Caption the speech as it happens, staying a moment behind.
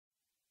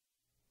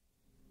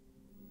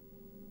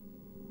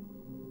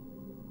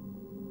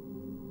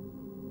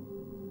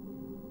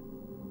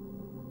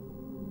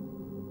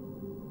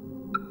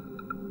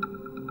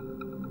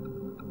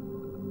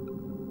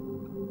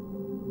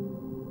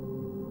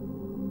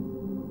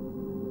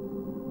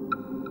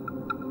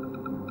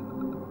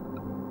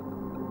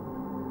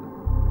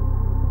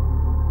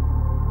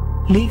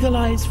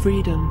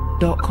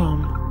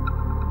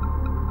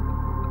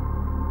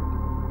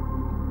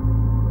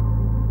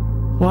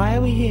LegalizeFreedom.com. Why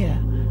are we here?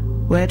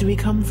 Where do we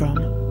come from?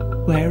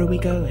 Where are we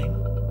going?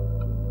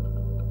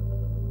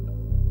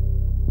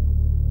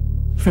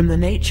 From the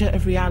nature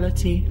of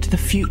reality to the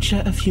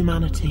future of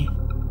humanity.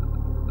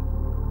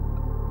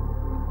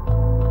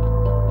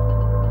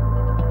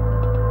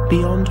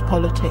 Beyond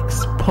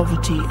politics,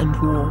 poverty and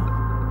war.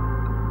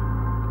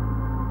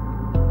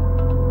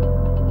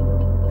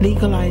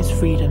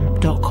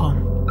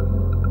 LegalizeFreedom.com.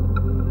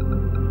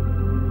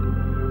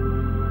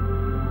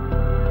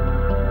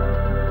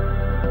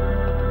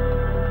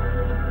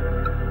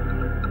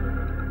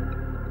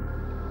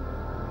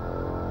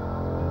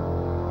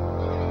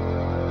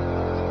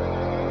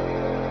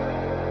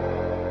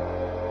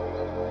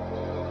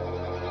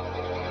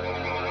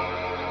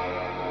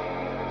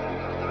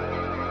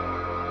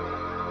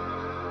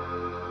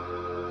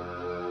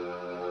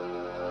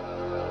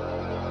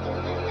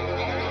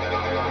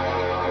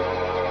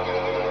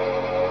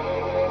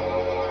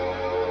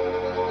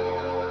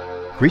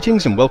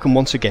 Greetings and welcome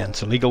once again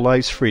to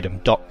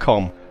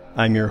LegalizeFreedom.com.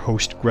 I'm your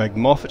host Greg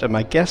Moffat, and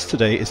my guest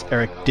today is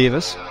Erik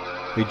Davis,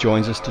 who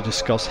joins us to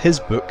discuss his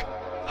book,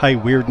 High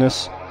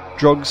Weirdness,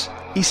 Drugs,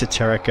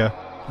 Esoterica,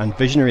 and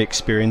Visionary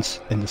Experience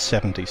in the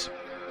 70s.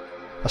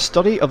 A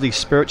study of these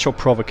spiritual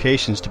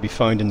provocations to be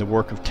found in the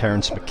work of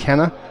Terence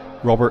McKenna,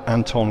 Robert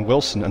Anton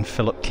Wilson and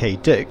Philip K.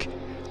 Dick,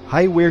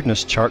 High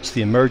Weirdness charts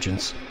the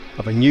emergence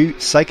of a new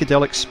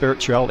psychedelic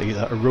spirituality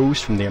that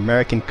arose from the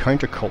American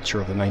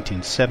counterculture of the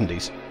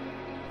 1970s.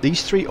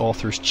 These three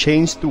authors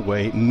changed the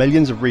way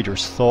millions of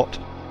readers thought,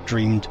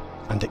 dreamed,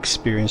 and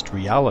experienced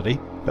reality,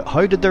 but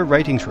how did their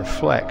writings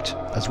reflect,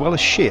 as well as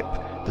shape,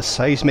 the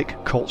seismic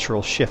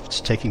cultural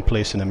shifts taking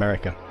place in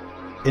America?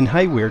 In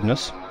High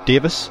Weirdness,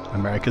 Davis,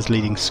 America's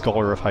leading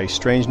scholar of high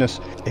strangeness,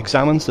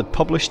 examines the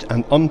published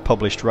and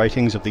unpublished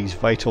writings of these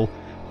vital,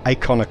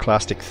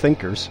 iconoclastic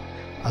thinkers,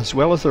 as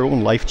well as their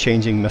own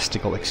life-changing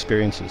mystical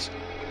experiences.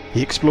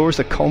 He explores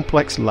the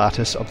complex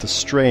lattice of the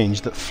strange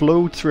that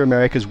flowed through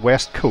America's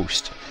west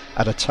coast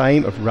at a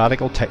time of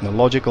radical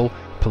technological,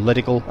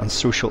 political and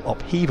social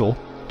upheaval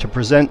to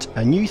present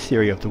a new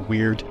theory of the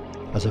weird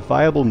as a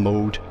viable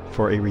mode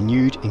for a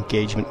renewed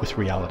engagement with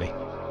reality.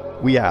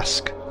 We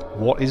ask,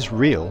 what is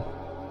real?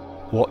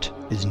 What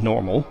is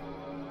normal?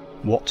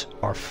 What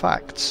are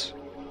facts?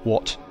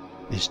 What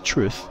is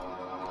truth?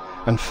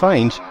 And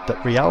find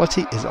that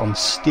reality is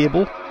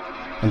unstable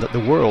and that the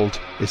world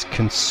is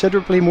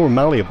considerably more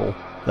malleable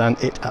than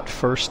it at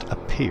first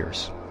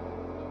appears.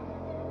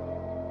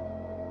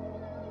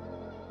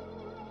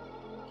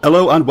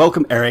 Hello and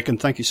welcome, Erik, and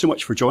thank you so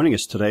much for joining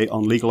us today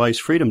on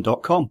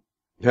LegalizeFreedom.com.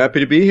 Happy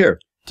to be here.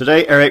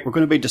 Today, Erik, we're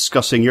going to be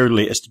discussing your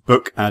latest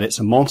book, and it's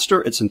a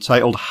monster. It's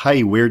entitled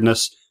High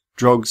Weirdness,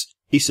 Drugs,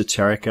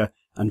 Esoterica,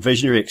 and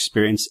Visionary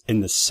Experience in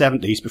the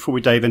 70s. Before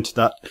we dive into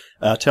that,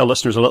 tell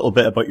listeners a little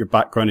bit about your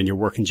background and your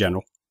work in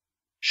general.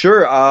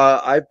 Sure.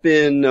 I've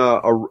been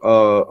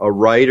a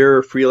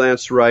writer,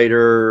 freelance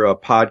writer, a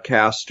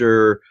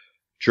podcaster,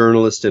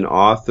 journalist, and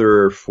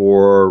author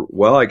for,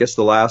 well, I guess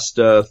the last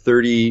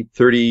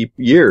 30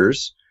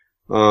 years.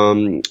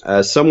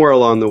 Somewhere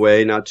along the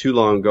way, not too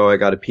long ago, I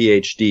got a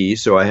PhD,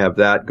 so I have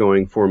that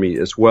going for me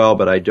as well,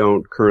 but I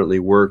don't currently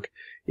work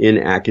in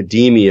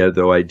academia,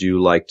 though I do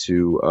like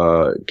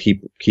to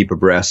keep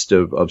abreast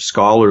of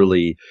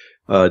scholarly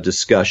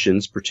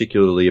discussions,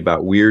 particularly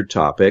about weird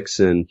topics.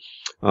 And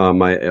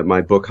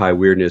my book, High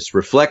Weirdness,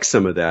 reflects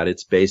some of that.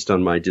 It's based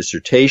on my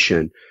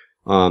dissertation.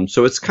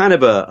 So it's kind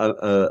of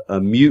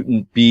a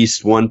mutant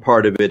beast. One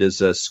part of it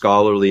is a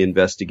scholarly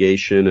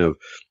investigation of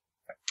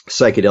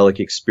psychedelic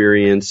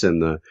experience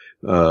and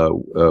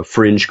the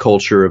fringe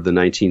culture of the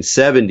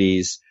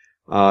 1970s.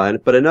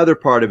 But another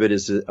part of it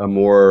is a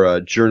more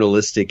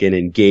journalistic and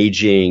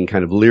engaging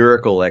kind of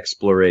lyrical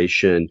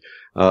exploration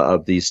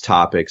of these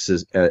topics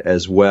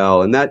as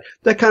well. And that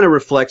kind of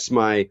reflects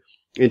my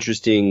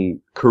interesting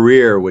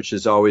career, which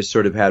has always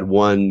sort of had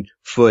one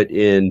foot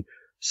in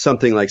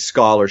something like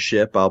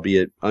scholarship,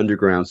 albeit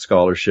underground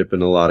scholarship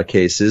in a lot of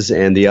cases,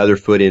 and the other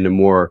foot in a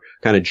more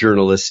kind of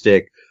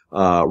journalistic,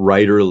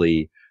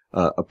 writerly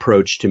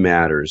approach to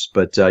matters.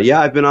 But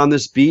yeah, I've been on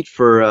this beat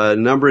for a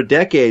number of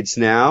decades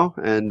now,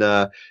 and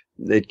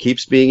it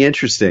keeps being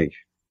interesting.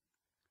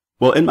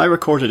 Well, in my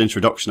recorded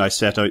introduction, I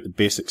set out the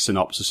basic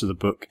synopsis of the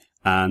book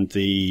and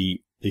the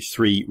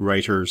three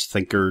writers,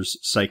 thinkers,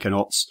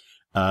 psychonauts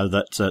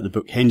that the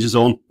book hinges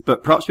on.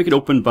 But perhaps we could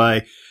open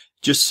by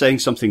just saying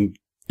something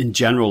in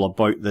general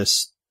about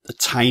the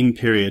time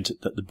period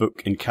that the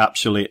book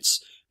encapsulates: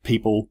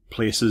 people,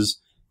 places,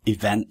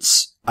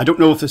 events. I don't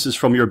know if this is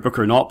from your book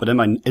or not, but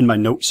in my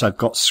notes I've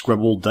got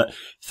scribbled that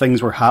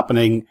things were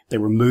happening, they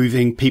were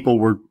moving, people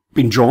were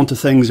being drawn to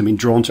things and being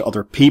drawn to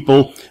other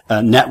people,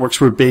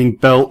 networks were being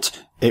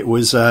built. It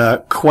was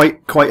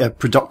quite a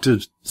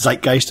productive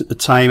zeitgeist at the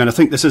time, and I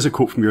think this is a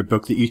quote from your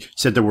book that you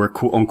said there were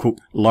quote unquote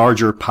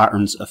larger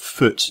patterns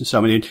afoot. So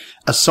I mean,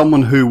 as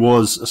someone who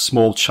was a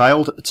small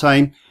child at the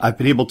time, I've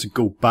been able to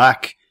go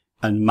back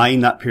and mine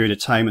that period of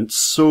time, and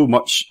so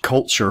much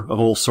culture of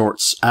all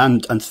sorts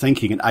and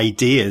thinking and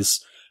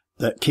ideas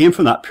that came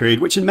from that period,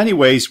 which in many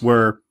ways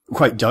were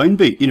quite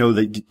downbeat. You know,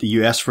 the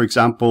US, for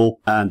example,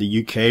 and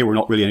the UK were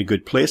not really in a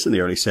good place in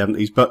the early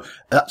 70s, but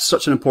that's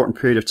such an important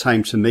period of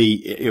time to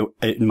me, you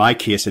know, in my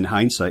case, in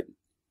hindsight.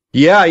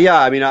 Yeah.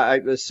 I mean,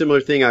 a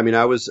similar thing. I mean,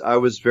 I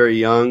was very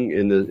young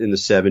in the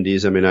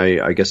 70s. I mean,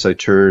 I guess I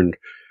turned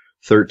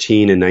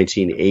 13 in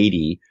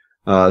 1980.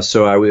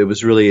 It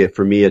was really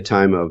for me a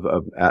time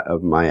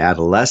of my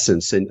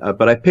adolescence,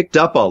 but I picked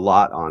up a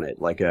lot on it,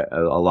 like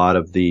a lot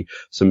of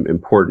some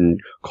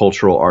important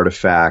cultural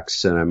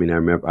artifacts. And I mean, I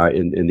remember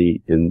in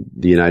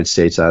the United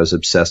States, I was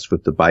obsessed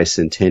with the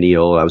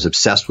bicentennial. I was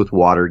obsessed with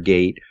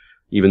Watergate,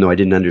 even though I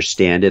didn't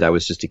understand it. I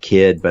was just a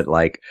kid, but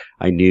like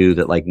I knew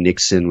that like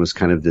Nixon was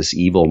kind of this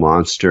evil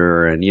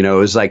monster. And, you know,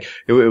 it was like,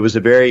 it was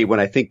when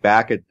I think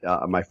back at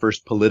my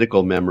first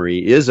political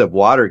memory is of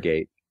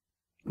Watergate.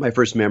 My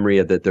first memory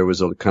of that there was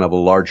a kind of a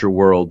larger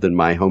world than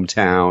my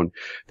hometown,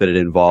 that it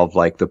involved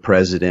like the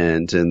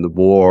president and the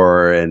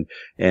war and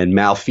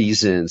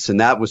malfeasance. And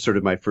that was sort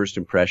of my first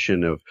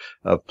impression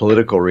of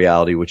political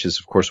reality, which has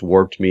of course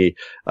warped me,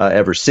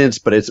 ever since.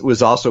 But it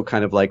was also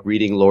kind of like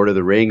reading Lord of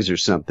the Rings or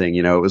something,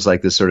 you know, it was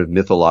like this sort of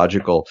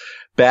mythological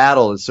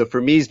battle. And so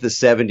for me, the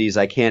 70s,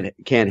 I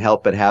can't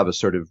help but have a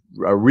sort of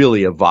a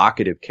really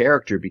evocative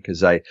character,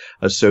 because I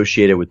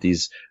associate it with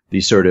these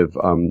sort of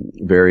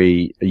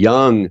very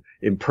young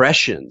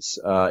impressions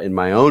in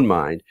my own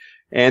mind.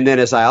 And then,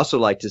 as I also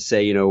like to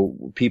say, you know,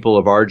 people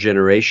of our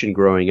generation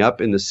growing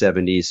up in the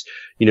 70s,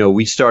 you know,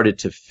 we started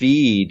to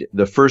feed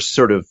the first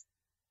sort of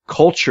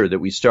culture that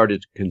we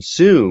started to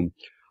consume.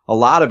 A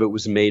lot of it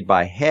was made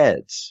by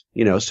heads,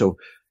 you know, so,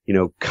 you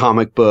know,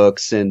 comic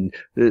books and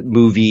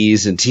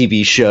movies and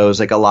TV shows,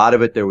 like a lot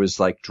of it, there was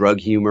like drug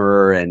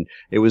humor, and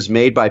it was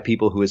made by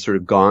people who had sort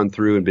of gone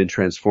through and been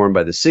transformed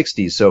by the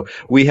 60s. So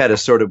we had a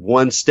sort of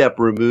one step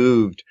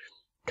removed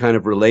kind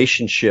of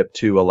relationship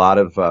to a lot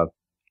of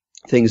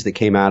things that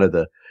came out of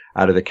the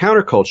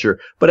counterculture.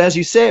 But as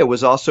you say, it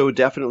was also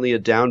definitely a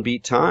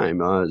downbeat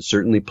time,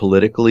 certainly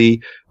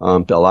politically. A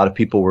lot of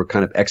people were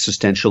kind of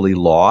existentially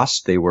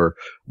lost. They were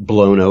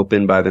blown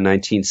open by the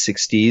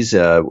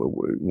 1960s,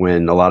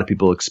 when a lot of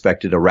people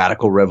expected a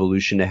radical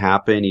revolution to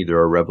happen, either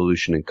a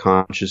revolution in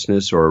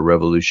consciousness or a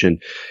revolution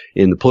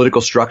in the political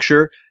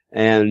structure.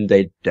 And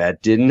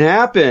that didn't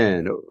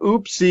happen.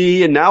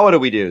 Oopsie. And now what do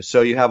we do?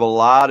 So you have a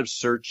lot of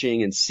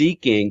searching and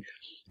seeking,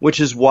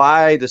 which is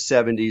why the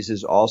 70s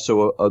is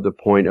also the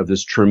point of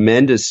this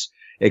tremendous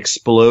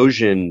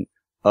explosion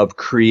of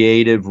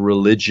creative,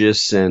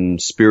 religious,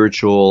 and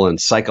spiritual and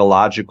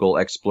psychological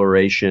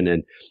exploration,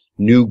 and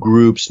new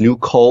groups, new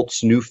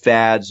cults, new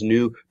fads,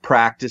 new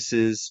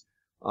practices,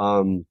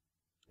 the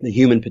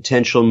human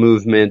potential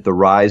movement, the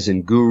rise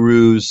in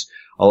gurus,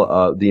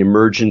 the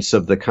emergence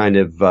of the kind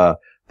of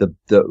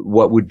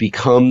what would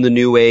become the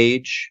new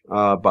age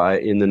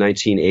in the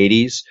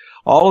 1980s.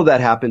 All of that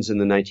happens in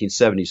the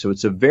 1970s. So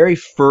it's a very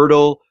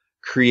fertile,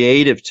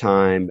 creative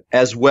time,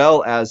 as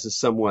well as a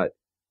somewhat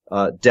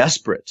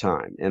desperate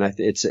time. And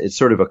it's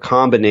sort of a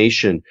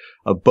combination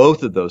of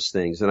both of those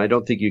things. And I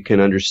don't think you can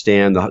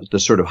understand the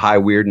sort of high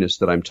weirdness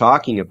that I'm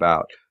talking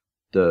about,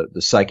 the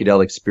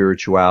psychedelic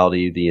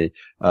spirituality,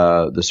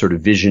 the sort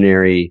of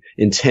visionary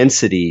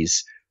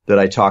intensities that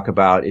I talk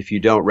about, if you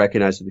don't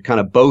recognize that kind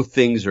of both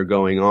things are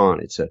going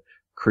on. It's a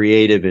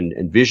creative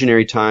and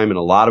visionary time in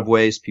a lot of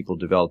ways, people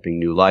developing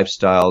new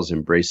lifestyles,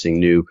 embracing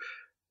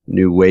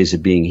new ways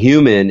of being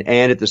human,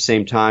 and at the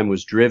same time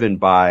was driven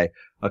by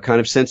a kind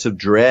of sense of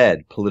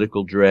dread,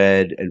 political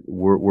dread, and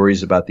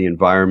worries about the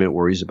environment,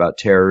 worries about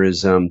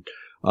terrorism,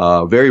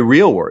 very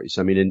real worries.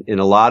 I mean, in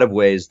a lot of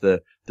ways,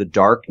 the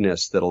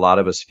darkness that a lot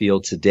of us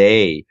feel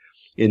today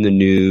in the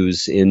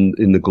news, in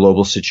the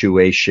global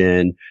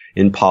situation,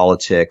 in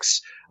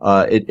politics,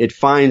 it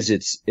finds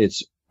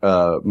its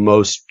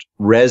most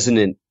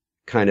resonant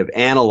kind of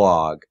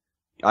analog,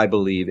 I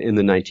believe, in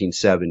the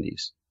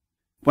 1970s.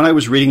 When I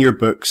was reading your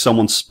book,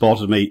 someone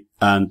spotted me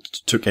and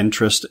took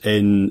interest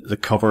in the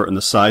cover and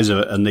the size of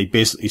it, and they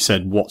basically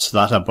said, "What's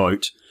that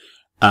about?"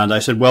 And I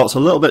said, well, it's a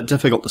little bit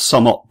difficult to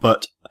sum up,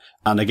 but,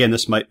 and again,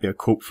 this might be a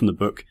quote from the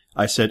book,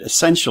 I said,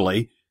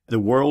 essentially, the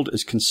world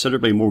is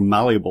considerably more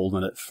malleable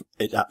than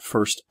it at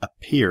first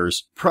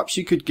appears. Perhaps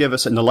you could give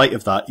us, in the light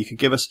of that, you could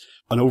give us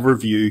an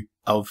overview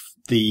of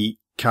the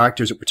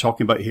characters that we're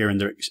talking about here,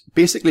 and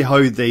basically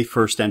how they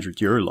first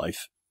entered your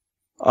life.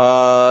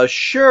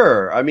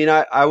 Sure. I mean,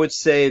 I would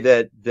say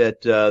that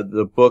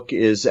the book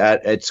is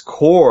at its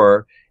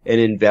core an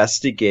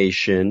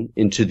investigation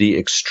into the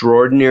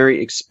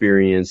extraordinary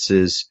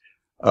experiences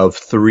of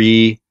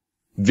three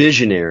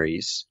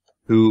visionaries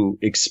who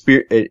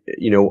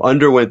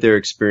underwent their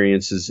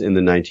experiences in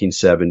the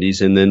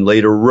 1970s and then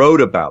later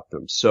wrote about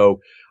them.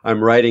 So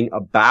I'm writing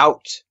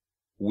about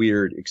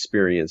weird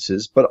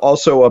experiences, but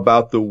also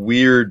about the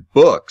weird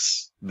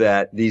books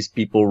that these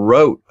people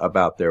wrote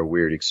about their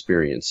weird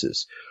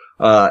experiences.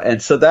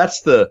 And so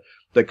that's the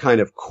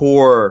kind of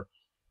core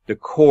the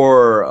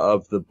core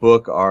of the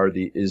book are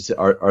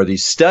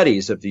these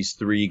studies of these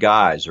three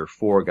guys or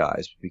four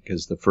guys,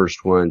 because the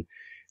first one,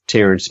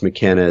 Terence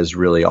McKenna, is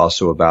really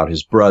also about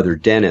his brother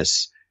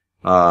Dennis,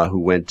 who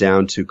went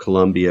down to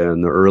Colombia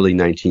in the early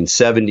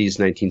 1970s,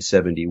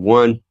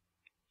 1971,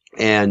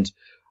 and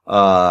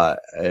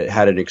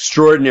had an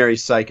extraordinary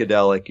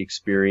psychedelic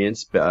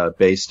experience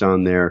based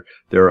on their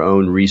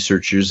own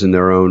researchers and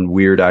their own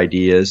weird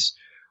ideas.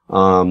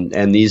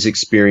 And these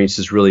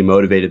experiences really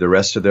motivated the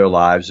rest of their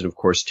lives. And of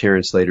course,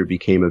 Terence later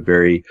became a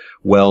very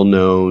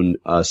well-known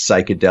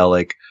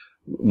psychedelic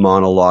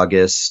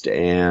monologuist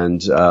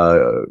and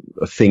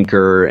a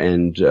thinker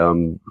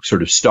and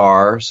sort of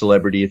star,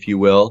 celebrity, if you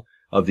will,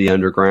 of the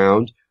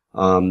underground.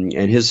 And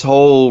his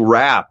whole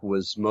rap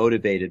was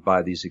motivated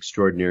by these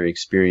extraordinary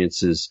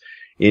experiences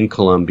in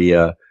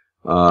Colombia,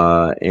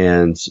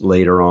 and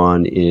later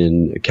on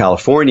in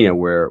California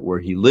where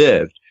he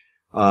lived.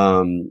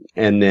 And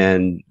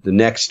then the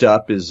next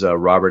up is,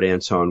 Robert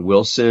Anton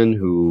Wilson,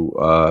 who,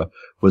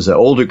 was an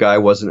older guy,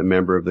 wasn't a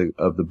member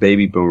of the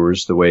baby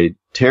boomers the way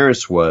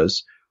Terence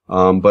was,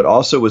 but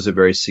also was a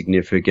very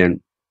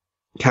significant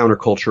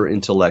counterculture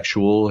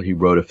intellectual. He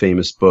wrote a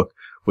famous book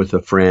with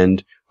a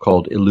friend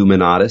called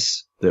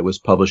Illuminatus that was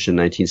published in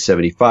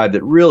 1975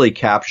 that really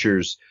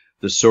captures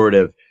the sort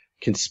of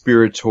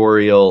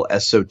conspiratorial,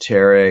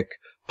 esoteric,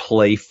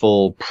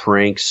 playful,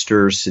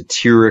 prankster,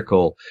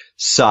 satirical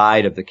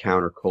side of the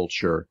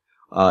counterculture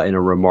in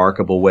a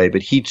remarkable way.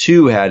 But he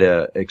too had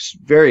a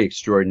very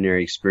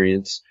extraordinary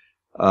experience,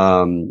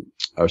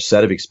 or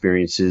set of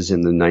experiences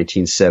in the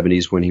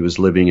 1970s when he was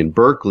living in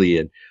Berkeley,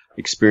 and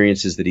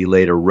experiences that he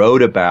later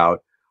wrote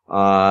about.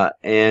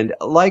 And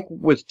like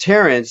with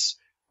Terence,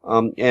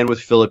 and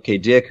with Philip K.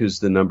 Dick, who's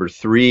the number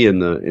 3 in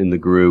the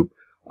group,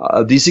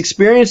 these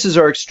experiences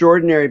are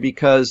extraordinary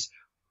because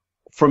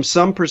from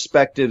some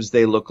perspectives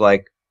they look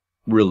like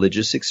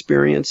religious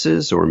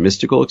experiences or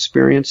mystical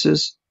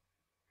experiences.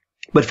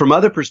 But from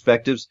other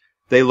perspectives,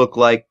 they look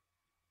like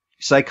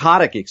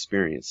psychotic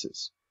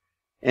experiences.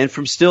 And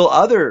from still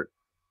other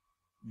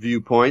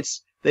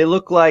viewpoints, they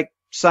look like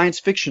science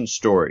fiction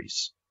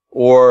stories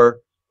or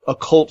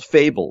occult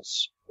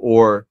fables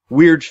or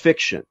weird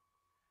fiction.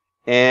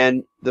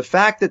 And the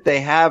fact that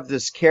they have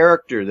this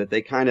character, that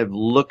they kind of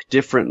look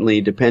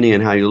differently depending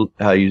on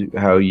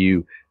how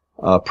you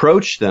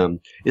approach them,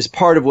 is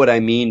part of what I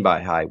mean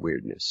by high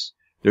weirdness.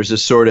 There's a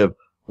sort of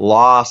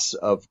loss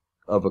of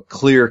a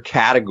clear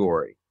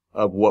category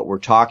of what we're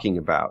talking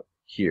about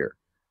here.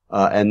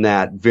 And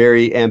that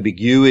very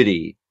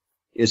ambiguity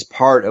is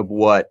part of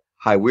what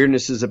high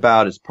weirdness is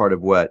about. It's part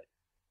of what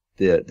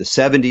the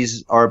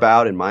 70s are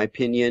about, in my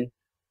opinion.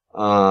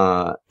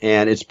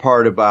 And it's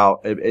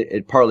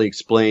it partly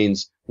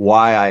explains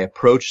why I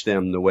approach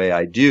them the way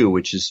I do,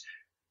 which is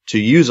to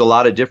use a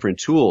lot of different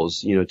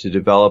tools, to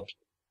develop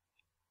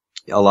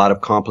a lot of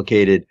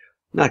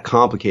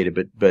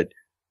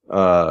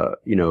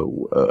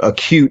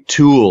acute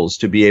tools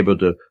to be able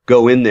to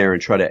go in there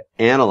and try to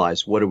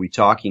analyze what are we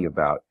talking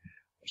about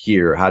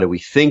here? How do we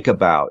think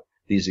about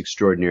these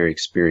extraordinary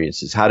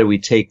experiences? How do we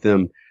take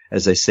them,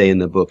 as I say in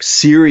the book,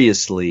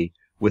 seriously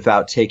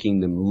without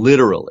taking them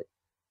literally?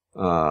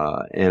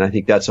 And I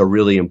think that's a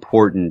really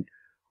important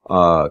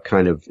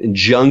kind of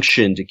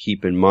injunction to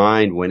keep in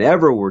mind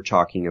whenever we're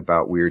talking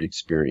about weird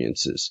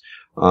experiences,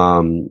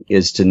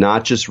 is to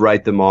not just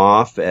write them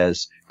off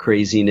as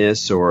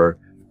craziness or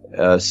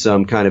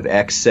some kind of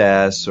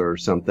excess or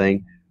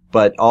something,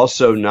 but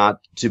also not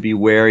to be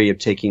wary of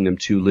taking them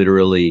too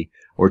literally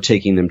or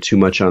taking them too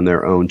much on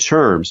their own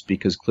terms,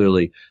 because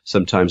clearly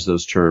sometimes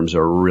those terms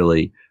are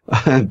really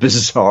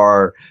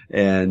bizarre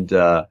and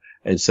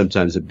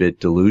sometimes a bit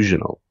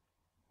delusional.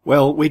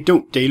 Well, we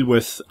don't deal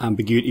with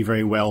ambiguity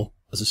very well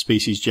as a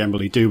species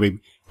generally, do we?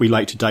 We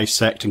like to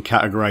dissect and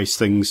categorize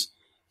things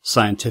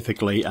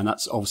scientifically, and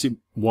that's obviously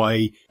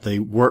why the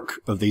work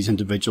of these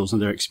individuals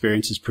and their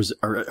experiences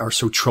are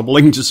so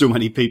troubling to so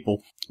many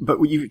people. But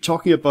when you're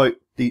talking about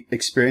the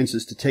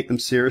experiences, to take them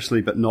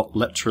seriously but not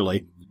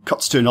literally,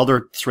 cuts to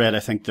another thread, I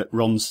think, that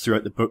runs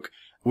throughout the book,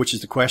 which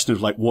is the question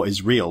of, like, what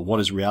is real? What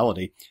is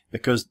reality?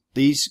 Because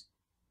these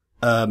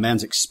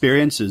men's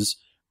experiences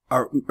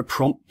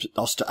prompt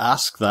us to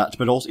ask that,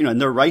 but also, in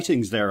their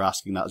writings, they're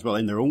asking that as well.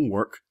 In their own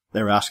work,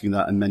 they're asking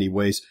that in many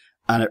ways.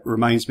 And it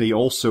reminds me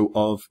also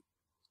of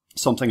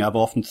something I've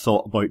often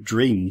thought about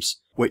dreams,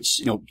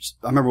 which, I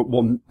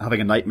remember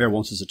having a nightmare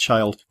once as a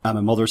child, and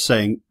my mother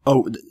saying,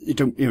 "Oh, you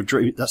don't,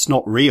 dream, that's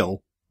not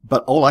real."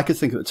 But all I could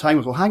think at the time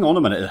was, well, hang on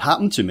a minute, it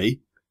happened to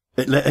me.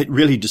 It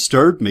really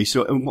disturbed me.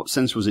 So in what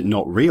sense was it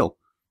not real?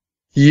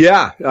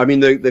 Yeah, I mean,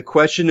 the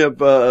question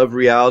of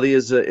reality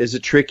is a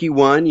tricky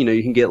one.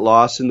 You can get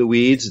lost in the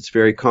weeds. It's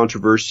very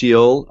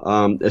controversial.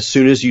 As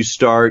soon as you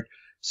start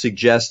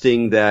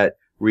suggesting that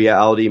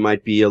reality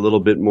might be a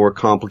little bit more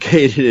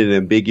complicated and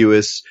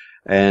ambiguous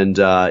and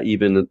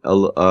even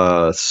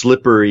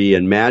slippery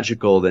and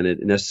magical than it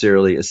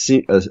necessarily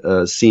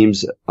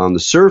seems on the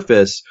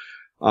surface,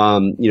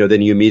 then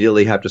you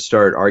immediately have to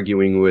start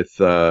arguing with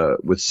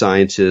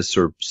scientists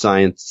or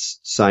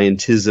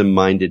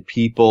scientism-minded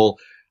people.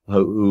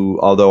 who,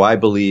 although I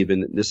believe,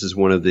 and this is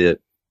one of the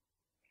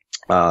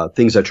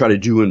things I try to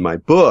do in my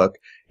book,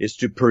 is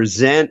to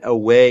present a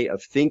way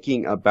of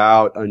thinking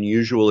about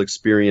unusual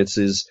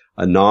experiences,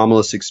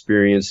 anomalous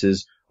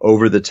experiences,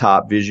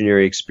 over-the-top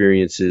visionary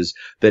experiences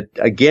that,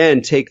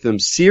 again, take them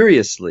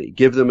seriously,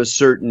 give them a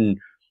certain,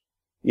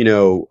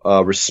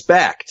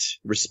 respect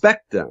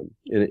them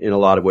in a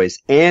lot of ways,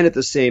 and at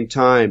the same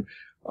time,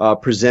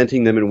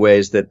 presenting them in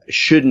ways that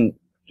shouldn't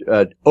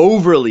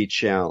overly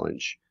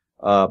challenge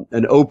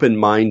an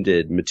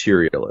open-minded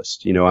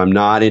materialist. I'm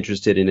not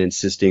interested in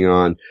insisting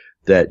on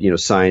that,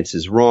 science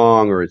is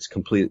wrong, or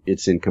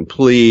it's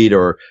incomplete,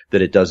 or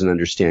that it doesn't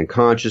understand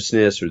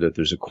consciousness, or that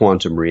there's a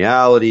quantum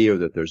reality, or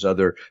that there's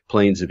other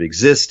planes of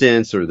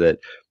existence, or that,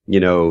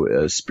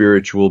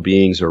 spiritual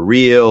beings are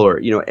real, or,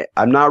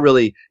 I'm not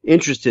really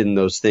interested in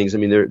those things. I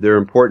mean, they're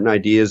important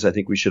ideas. I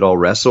think we should all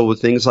wrestle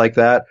with things like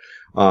that.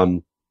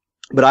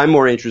 But I'm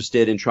more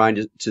interested in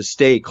trying to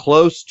stay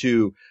close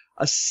to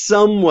a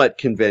somewhat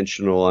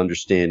conventional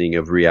understanding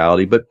of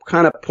reality, but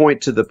kind of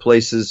point to the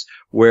places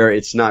where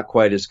it's not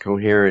quite as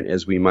coherent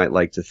as we might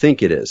like to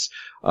think it is.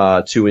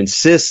 To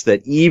insist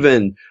that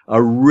even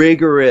a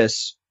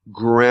rigorous,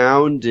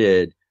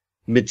 grounded,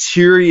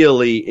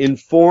 materially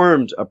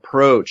informed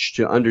approach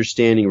to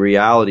understanding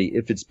reality,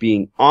 if it's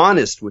being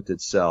honest with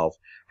itself,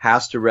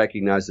 has to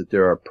recognize that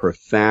there are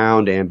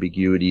profound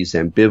ambiguities,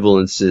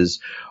 ambivalences,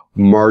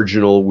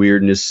 marginal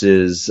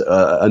weirdnesses,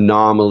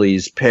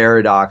 anomalies,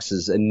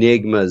 paradoxes,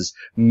 enigmas,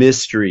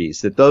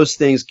 mysteries, that those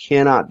things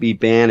cannot be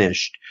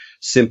banished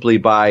simply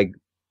by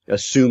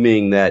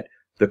assuming that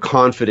the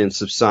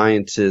confidence of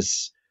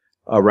scientists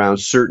around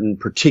certain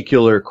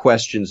particular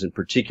questions and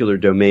particular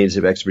domains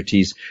of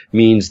expertise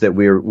means that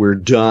we're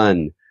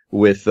done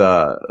with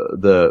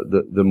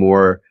the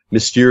more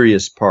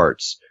mysterious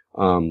parts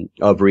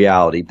of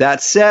reality.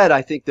 That said,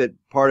 I think that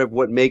part of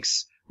what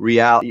makes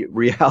reality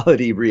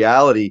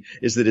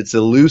is that it's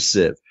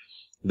elusive,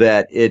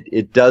 that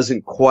it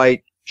doesn't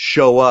quite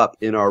show up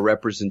in our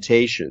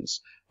representations,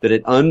 that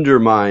it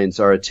undermines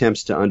our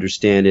attempts to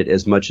understand it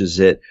as much as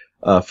it,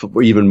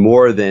 even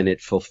more than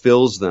it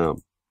fulfills them.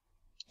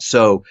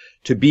 So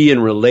to be in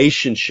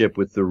relationship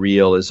with the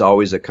real is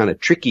always a kind of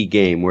tricky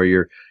game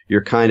where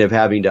you're kind of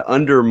having to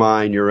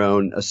undermine your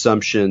own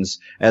assumptions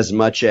as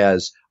much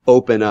as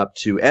open up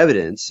to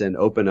evidence and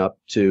open up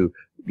to,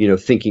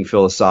 thinking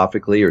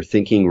philosophically or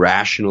thinking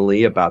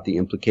rationally about the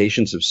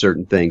implications of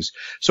certain things.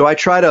 So I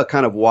try to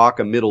kind of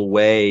walk a middle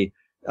way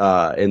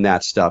in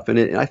that stuff.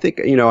 And I think,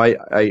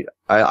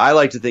 I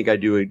like to think I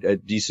do a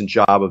decent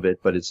job of it,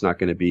 but it's not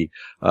going to be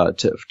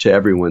to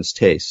everyone's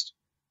taste.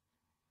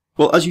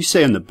 Well, as you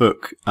say in the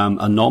book,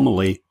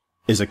 anomaly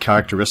is a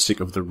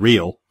characteristic of the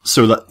real.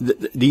 So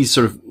that these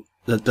sort of,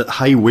 that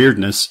high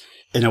weirdness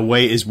in a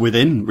way is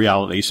within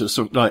reality.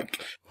 So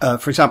like,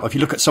 for example, if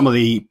you look at some of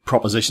the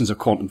propositions of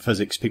quantum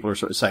physics, people are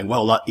sort of saying,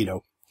 well,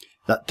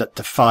 that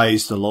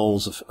defies the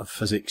laws of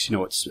physics.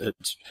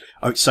 It's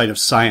outside of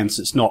science.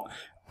 It's not.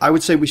 I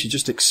would say we should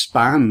just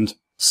expand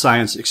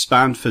science,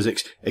 expand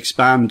physics,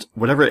 expand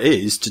whatever it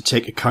is to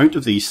take account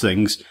of these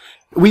things.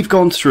 We've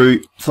gone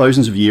through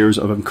thousands of years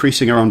of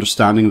increasing our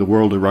understanding of the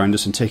world around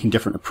us and taking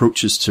different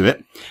approaches to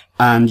it,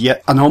 and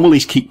yet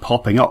anomalies keep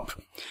popping up.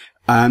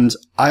 And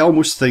I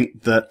almost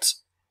think that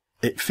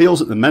it feels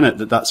at the minute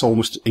that that's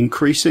almost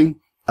increasing,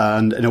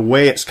 and in a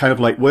way it's kind of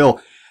like, well,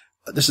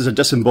 this is a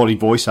disembodied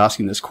voice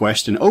asking this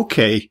question.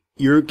 Okay,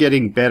 you're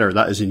getting better,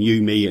 that is in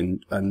you, me,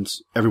 and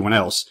everyone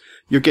else.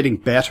 You're getting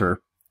better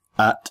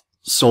at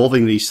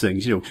solving these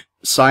things.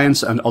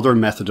 Science and other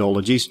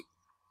methodologies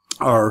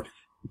are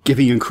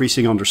giving you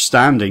increasing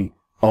understanding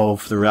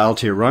of the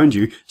reality around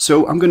you.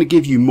 So I'm going to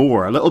give you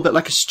more, a little bit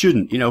like a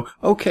student,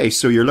 okay,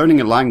 so you're learning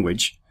a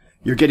language,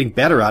 you're getting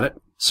better at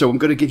it, so I'm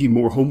going to give you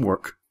more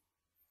homework.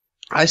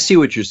 I see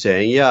what you're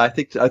saying. Yeah, I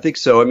think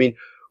so. I mean,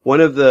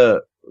 one of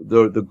the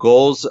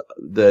goals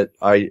that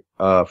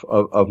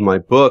of my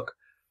book,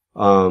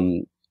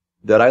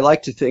 that I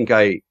like to think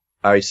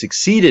I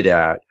succeeded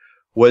at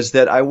was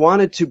that I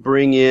wanted to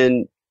bring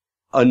in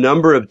a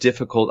number of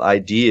difficult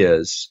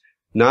ideas,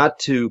 not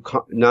to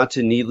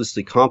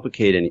needlessly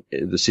complicate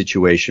the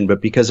situation,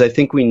 but because I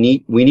think we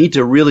need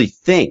to really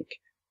think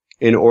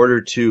in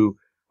order to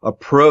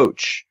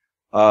approach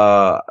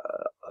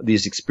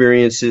these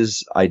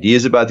experiences,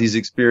 ideas about these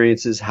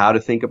experiences, how to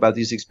think about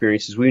these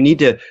experiences. We need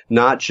to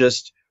not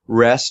just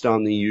rest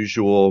on the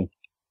usual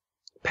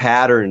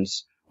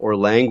patterns or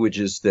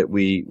languages that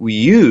we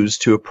use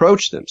to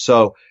approach them.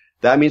 So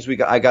that means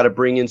I got to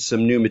bring in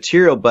some new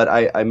material, but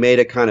I made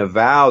a kind of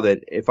vow that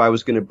if I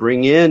was going to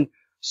bring in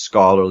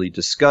scholarly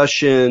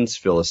discussions,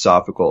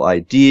 philosophical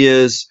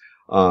ideas,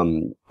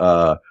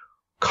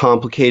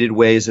 complicated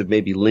ways of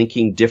maybe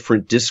linking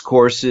different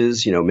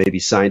discourses, maybe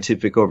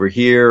scientific over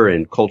here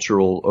and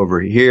cultural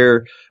over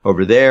here,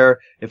 over there.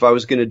 If I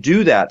was going to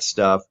do that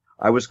stuff,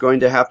 I was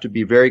going to have to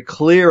be very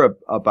clear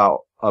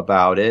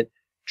about it,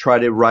 try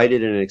to write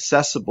it in an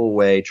accessible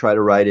way, try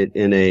to write it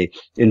in a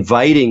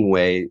inviting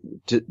way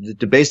to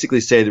basically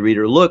say to the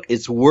reader, look,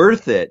 it's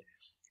worth it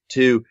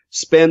to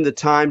spend the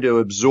time to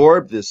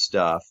absorb this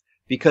stuff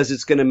because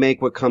it's going to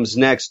make what comes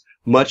next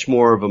much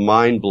more of a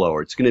mind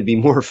blower. It's going to be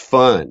more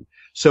fun.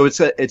 So it's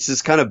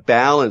this kind of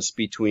balance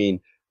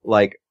between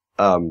like,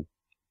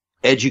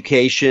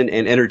 education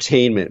and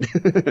entertainment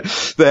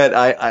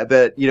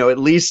that you know, at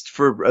least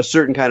for a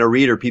certain kind of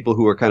reader, people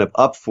who are kind of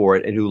up for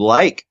it and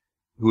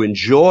who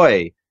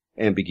enjoy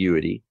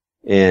ambiguity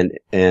and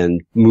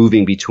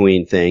moving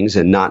between things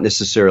and not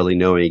necessarily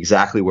knowing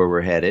exactly where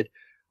we're headed.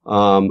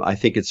 I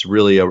think it's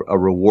really a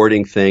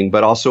rewarding thing,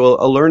 but also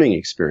a learning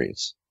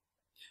experience.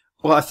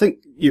 Well, I think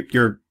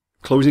your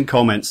closing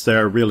comments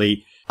there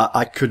really,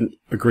 I couldn't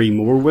agree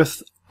more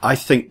with. I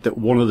think that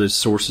one of the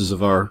sources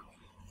of our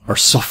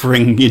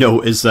suffering, you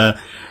know, is the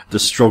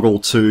struggle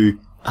to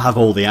have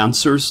all the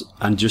answers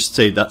and just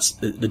say that's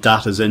the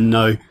data's in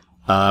now.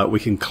 We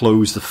can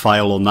close the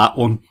file on that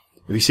one.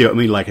 If you see what I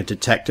mean, like a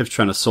detective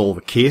trying to solve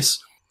a case.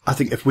 I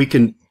think if we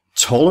can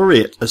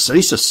tolerate at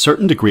least a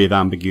certain degree of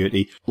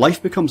ambiguity,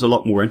 life becomes a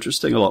lot more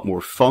interesting, a lot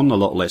more fun, a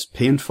lot less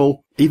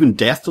painful. Even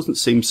death doesn't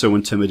seem so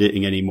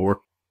intimidating anymore.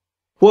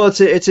 Well,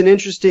 it's an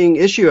interesting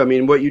issue. I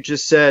mean, what you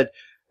just said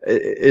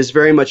is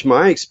very much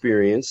my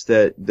experience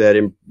that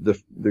the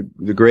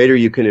greater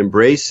you can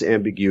embrace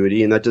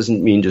ambiguity, and that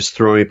doesn't mean just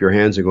throwing up your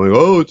hands and going,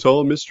 oh, it's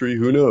all a mystery,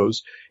 who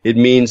knows? It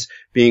means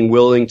being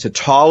willing to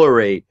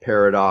tolerate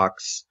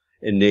paradox,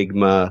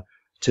 enigma,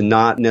 to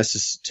not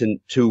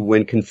to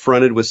when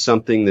confronted with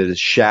something that is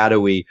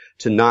shadowy,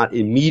 to not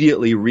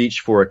immediately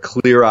reach for a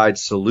clear-eyed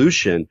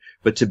solution,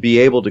 but to be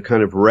able to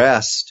kind of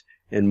rest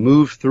and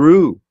move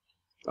through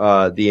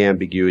the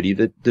ambiguity.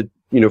 That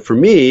you know, for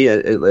me,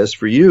 as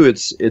for you,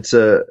 it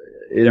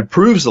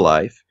improves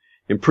life,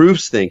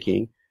 improves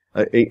thinking,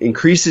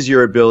 increases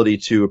your ability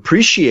to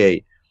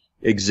appreciate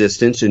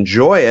existence,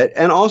 enjoy it,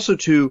 and also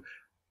to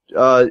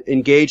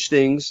engage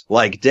things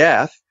like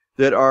death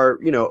that are,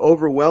 you know,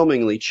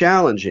 overwhelmingly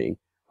challenging,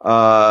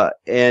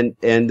 and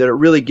that it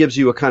really gives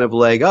you a kind of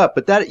leg up.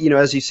 But that, you know,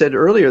 as you said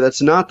earlier,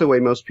 that's not the way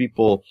most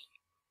people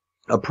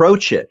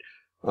approach it.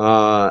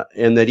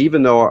 And that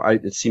even though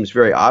it seems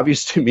very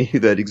obvious to me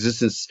that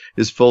existence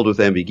is filled with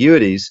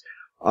ambiguities,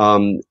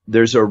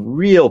 there's a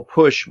real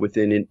push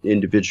within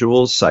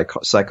individuals,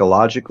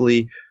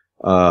 psychologically,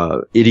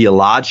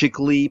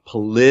 ideologically,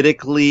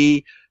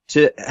 politically,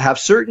 to have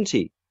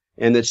certainty.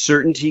 And that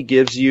certainty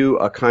gives you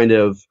a kind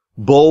of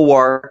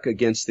bulwark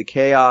against the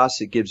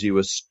chaos. It gives you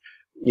a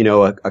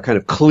kind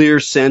of clear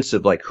sense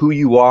of like who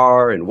you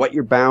are and what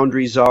your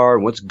boundaries are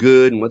and what's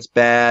good and what's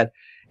bad.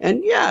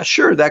 And yeah,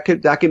 sure, that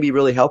can be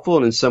really helpful.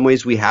 And in some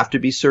ways we have to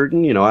be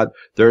certain, you know,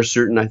 there are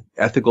certain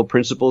ethical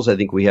principles I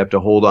think we have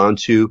to hold on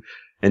to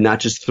and not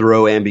just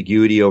throw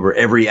ambiguity over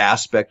every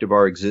aspect of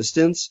our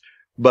existence.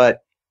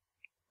 But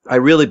I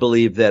really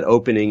believe that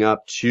opening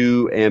up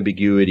to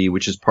ambiguity,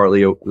 which is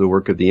partly the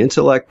work of the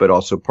intellect, but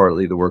also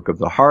partly the work of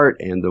the heart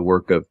and the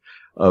work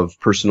of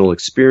personal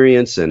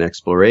experience and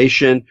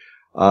exploration,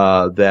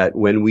 that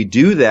when we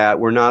do that,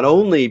 we not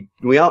only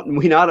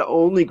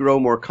grow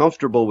more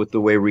comfortable with the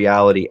way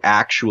reality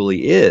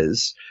actually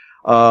is,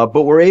 but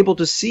we're able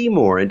to see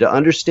more and to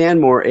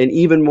understand more and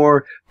even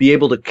more be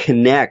able to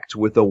connect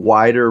with a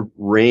wider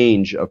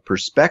range of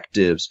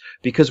perspectives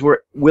because we're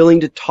willing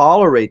to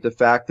tolerate the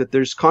fact that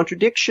there's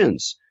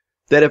contradictions.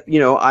 That if, you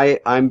know, I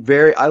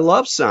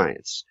love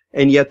science,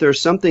 and yet there are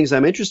some things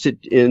I'm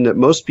interested in that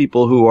most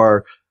people who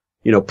are,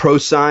 you know,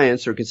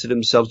 pro-science or consider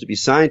themselves to be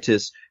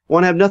scientists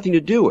want to have nothing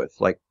to do with,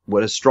 like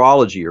what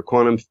astrology or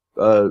quantum,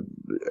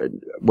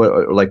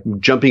 like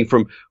jumping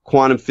from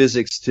quantum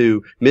physics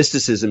to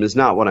mysticism is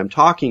not what I'm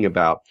talking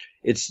about.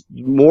 It's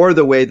more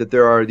the way that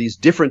there are these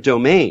different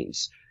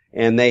domains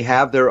and they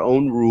have their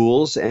own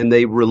rules and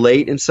they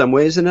relate in some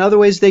ways and in other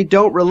ways they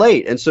don't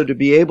relate. And so to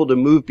be able to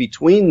move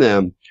between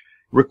them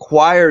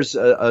requires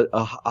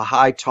a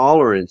high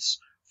tolerance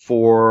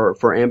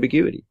for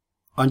ambiguity.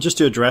 And just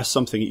to address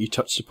something that you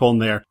touched upon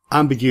there,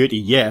 ambiguity,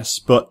 yes,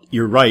 but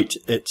you're right.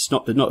 It's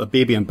not a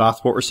baby and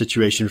bathwater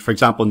situation. For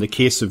example, in the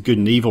case of good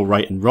and evil,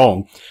 right and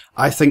wrong,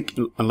 I think,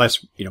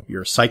 unless, you know,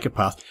 you're a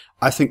psychopath,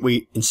 I think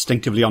we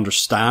instinctively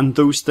understand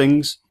those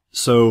things.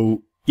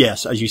 So,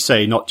 yes, as you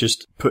say, not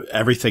just put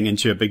everything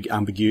into a big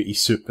ambiguity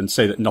soup and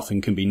say that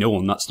nothing can be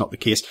known. That's not the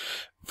case.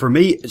 For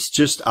me, it's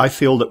just, I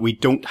feel that we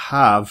don't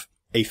have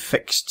a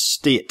fixed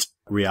state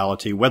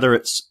reality, whether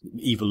it's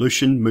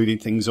evolution, moving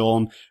things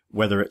on,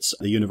 whether it's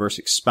the universe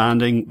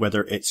expanding,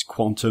 whether it's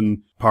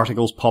quantum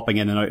particles popping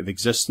in and out of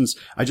existence.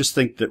 I just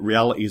think that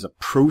reality is a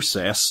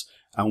process,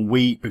 and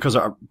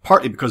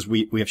partly because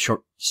we have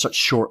such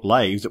short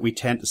lives that we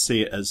tend to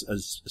see it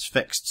as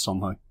fixed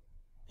somehow.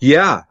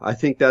 Yeah, I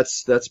think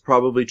that's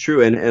probably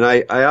true. And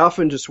I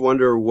often just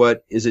wonder,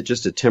 is it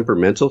just a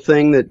temperamental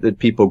thing that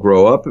people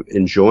grow up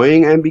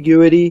enjoying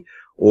ambiguity,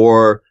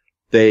 or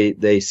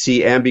they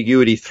see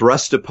ambiguity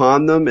thrust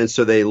upon them, and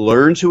so they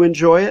learn to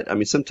enjoy it. I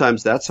mean,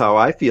 sometimes that's how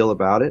I feel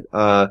about it.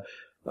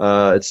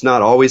 It's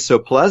not always so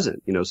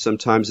pleasant. You know,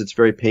 sometimes it's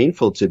very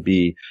painful to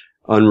be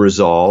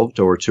unresolved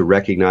or to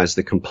recognize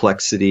the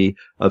complexity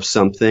of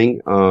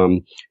something.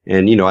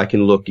 And, I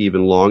can look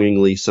even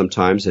longingly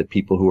sometimes at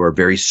people who are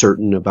very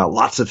certain about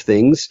lots of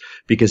things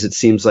because it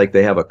seems like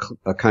they have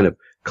a kind of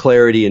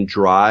clarity and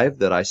drive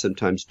that I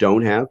sometimes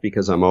don't have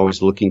because I'm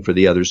always looking for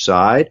the other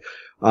side.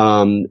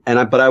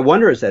 But I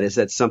wonder, is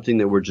that something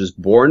that we're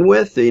just born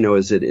with?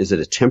 Is it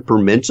a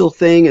temperamental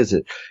thing? Is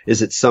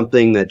it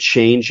something that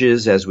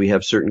changes as we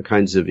have certain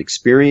kinds of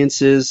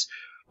experiences?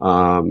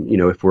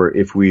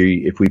 If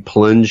we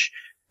plunge,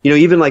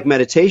 even like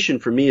meditation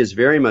for me is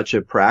very much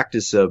a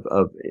practice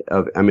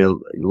I'm a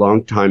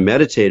long time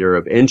meditator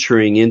of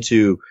entering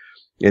into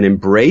and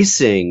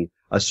embracing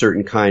a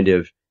certain kind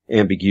of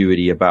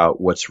ambiguity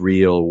about what's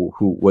real,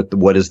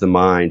 what is the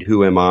mind,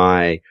 who am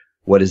I,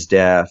 what is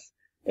death.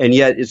 And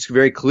yet it's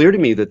very clear to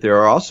me that there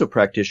are also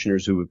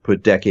practitioners who would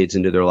put decades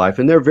into their life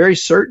and they're very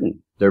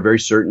certain. They're very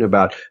certain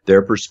about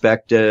their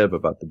perspective,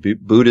 about the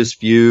Buddhist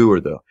view or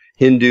the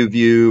Hindu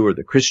view or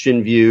the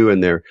Christian view,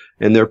 and they're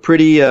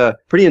pretty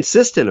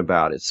insistent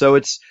about it. So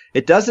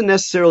it doesn't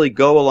necessarily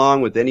go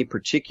along with any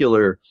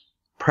particular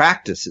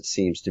practice, it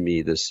seems to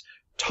me, this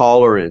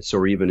tolerance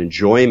or even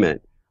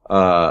enjoyment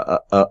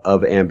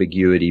of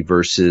ambiguity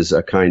versus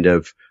a kind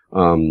of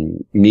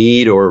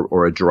need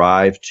or a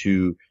drive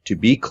to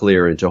be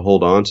clear and to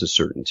hold on to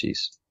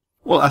certainties.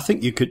 Well, I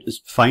think you could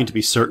find to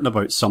be certain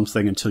about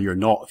something until you're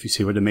not, if you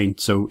see what I mean.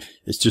 So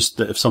it's just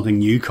that if something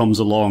new comes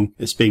along,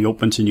 it's being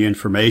open to new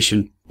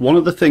information. One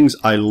of the things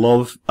I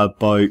love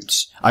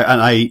about,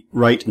 I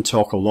write and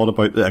talk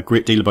a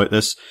great deal about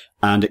this,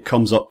 and it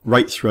comes up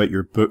right throughout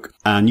your book,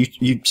 and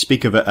you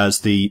speak of it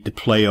as the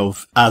play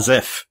of as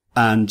if.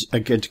 And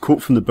again, to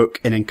quote from the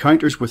book, in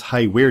encounters with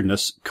high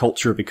weirdness,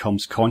 culture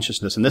becomes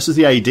consciousness. And this is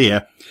the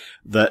idea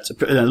that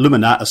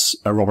Illuminatus,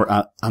 Robert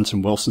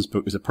Anton Wilson's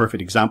book, is a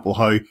perfect example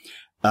how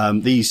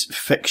these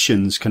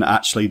fictions can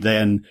actually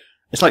then,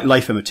 it's like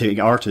life imitating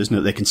art, isn't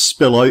it? They can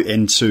spill out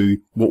into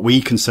what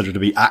we consider to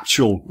be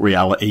actual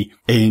reality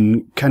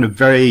in kind of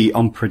very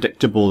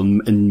unpredictable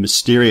and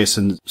mysterious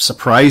and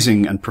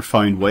surprising and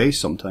profound ways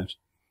sometimes.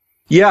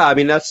 Yeah, I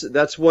mean,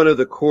 that's one of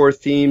the core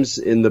themes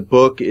in the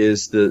book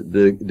is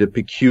the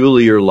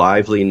peculiar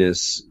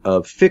liveliness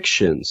of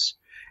fictions.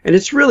 And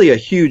it's really a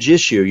huge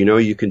issue.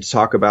 You can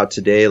talk about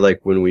today, like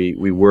when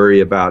we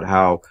worry about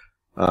how,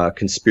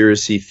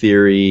 conspiracy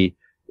theory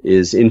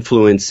is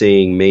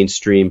influencing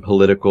mainstream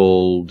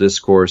political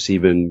discourse,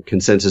 even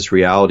consensus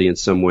reality in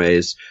some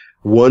ways.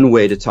 One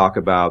way to talk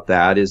about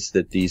that is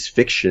that these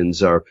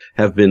fictions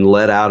have been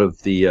let out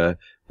of the,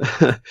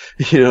 the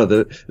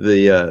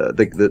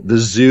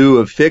zoo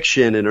of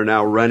fiction and are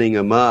now running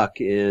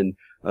amok in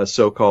a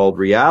so-called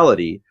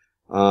reality.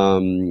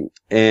 That's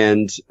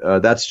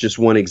just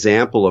one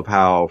example of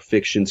how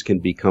fictions can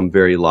become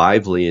very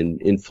lively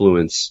and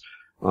influence,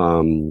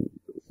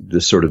 the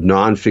sort of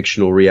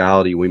non-fictional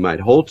reality we might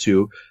hold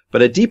to.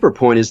 But a deeper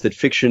point is that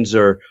fictions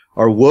are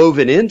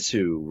woven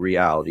into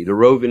reality. They're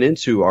woven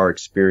into our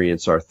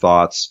experience, our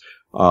thoughts,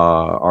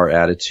 our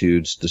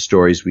attitudes, the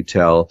stories we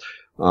tell.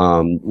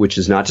 Which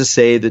is not to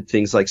say that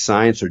things like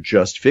science are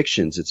just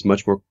fictions. It's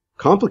much more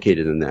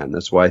complicated than that. And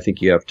that's why I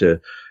think you have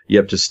to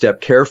step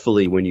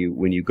carefully when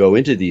you go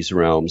into these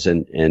realms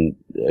and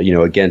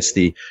against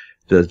the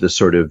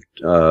sort of,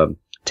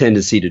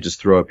 tendency to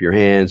just throw up your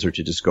hands or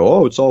to just go,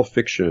 oh, it's all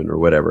fiction or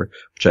whatever,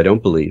 which I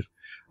don't believe.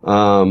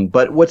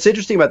 But what's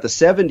interesting about the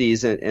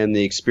 70s and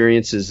the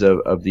experiences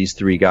of these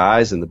three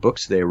guys and the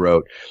books they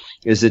wrote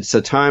is it's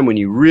a time when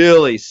you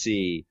really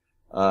see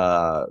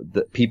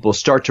that people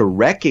start to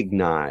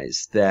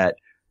recognize that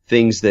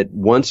things that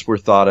once were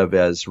thought of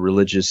as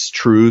religious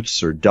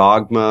truths or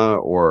dogma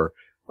or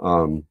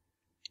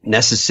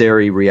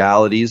necessary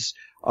realities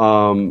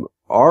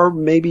are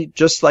maybe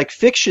just like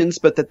fictions,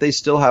 but that they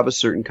still have a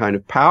certain kind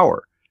of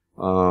power.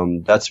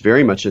 That's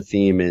very much a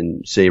theme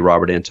in, say,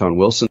 Robert Anton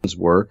Wilson's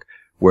work,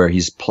 where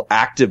he's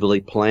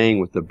actively playing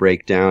with the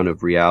breakdown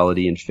of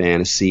reality and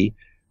fantasy,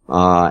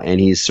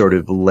 and he's sort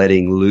of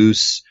letting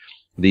loose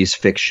these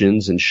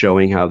fictions and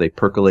showing how they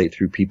percolate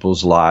through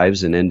people's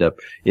lives and end up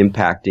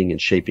impacting and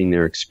shaping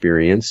their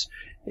experience.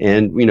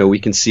 And, we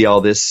can see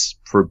all this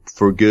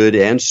for good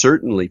and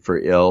certainly for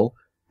ill,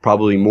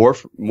 probably more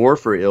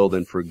for ill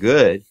than for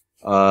good,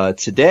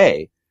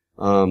 today.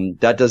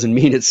 That doesn't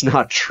mean it's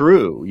not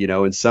true.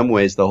 In some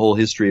ways, the whole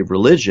history of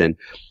religion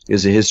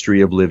is a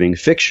history of living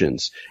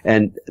fictions.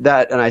 And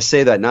I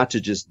say that not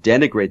to just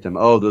denigrate them.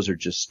 Oh, those are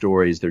just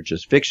stories. They're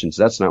just fictions.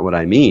 That's not what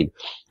I mean.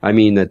 I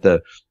mean that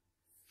the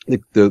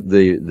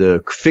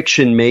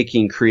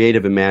fiction-making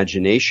creative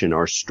imagination,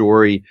 our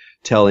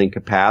storytelling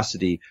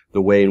capacity,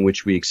 the way in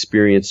which we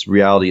experience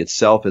reality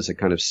itself as a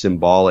kind of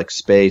symbolic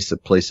space, a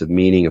place of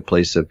meaning, a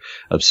place of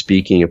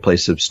speaking, a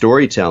place of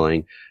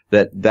storytelling,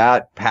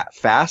 that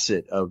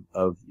facet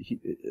of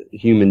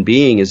human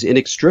being is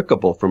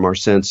inextricable from our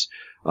sense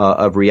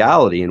of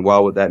reality. And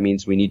while that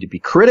means we need to be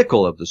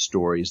critical of the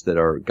stories that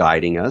are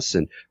guiding us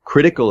and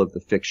critical of the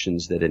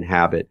fictions that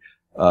inhabit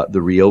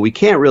the real, we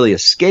can't really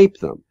escape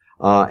them.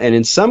 And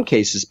in some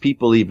cases,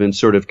 people even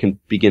sort of can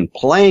begin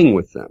playing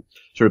with them,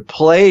 sort of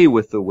play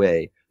with the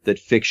way that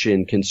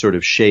fiction can sort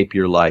of shape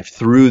your life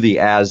through the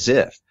as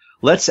if.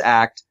 Let's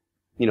act,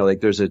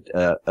 like there's an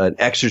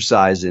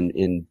exercise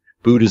in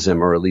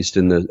Buddhism, or at least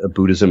in the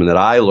Buddhism that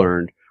I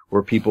learned,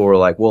 where people were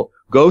like, well,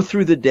 go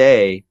through the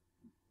day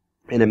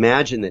and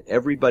imagine that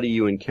everybody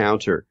you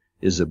encounter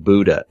is a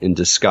Buddha in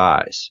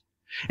disguise.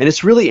 And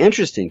it's really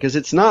interesting because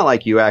it's not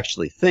like you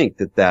actually think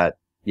that,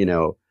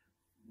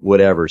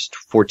 whatever,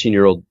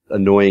 14-year-old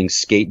annoying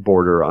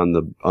skateboarder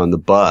on the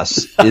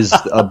bus is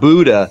a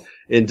Buddha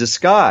in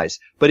disguise.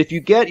 But if you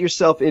get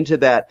yourself into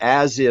that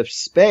as if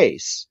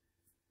space,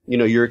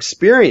 your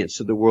experience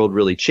of the world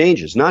really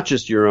changes. Not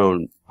just your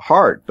own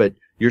heart, but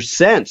your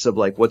sense of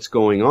like what's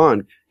going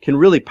on can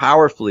really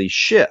powerfully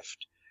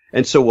shift.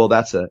 And so, well,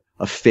 that's a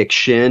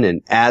fiction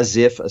and as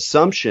if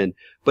assumption,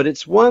 but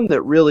it's one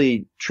that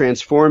really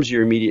transforms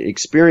your immediate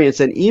experience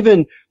and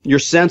even your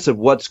sense of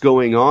what's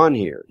going on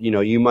here.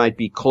 You might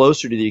be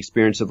closer to the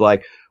experience of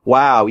like,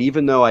 wow,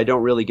 even though I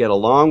don't really get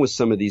along with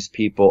some of these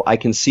people, I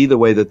can see the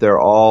way that they're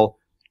all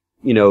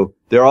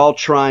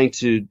trying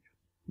to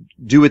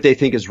do what they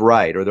think is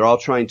right, or they're all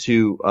trying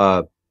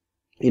to,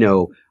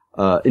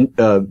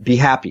 be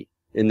happy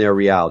in their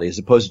reality, as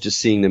opposed to just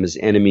seeing them as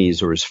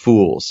enemies or as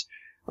fools.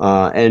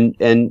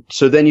 And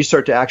so then you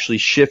start to actually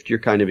shift your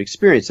kind of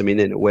experience. I mean,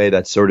 in a way,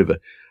 that's sort of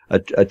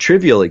a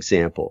trivial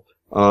example.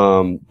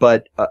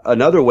 But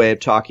another way of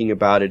talking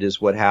about it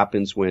is what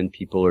happens when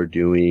people are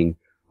doing,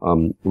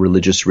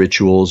 religious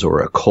rituals or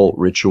occult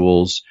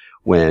rituals,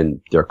 when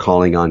they're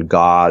calling on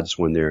gods,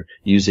 when they're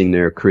using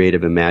their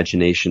creative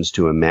imaginations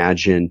to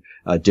imagine,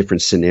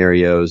 different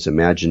scenarios,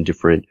 imagine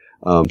different,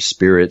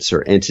 spirits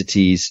or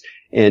entities.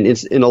 And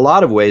it's, in a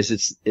lot of ways,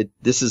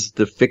 this is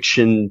the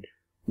fiction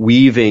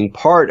weaving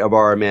part of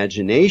our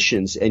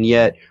imaginations, and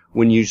yet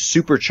when you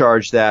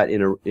supercharge that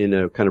in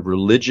a kind of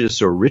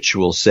religious or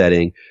ritual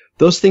setting,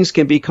 those things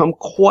can become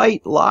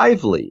quite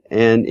lively.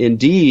 And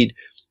indeed,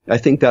 I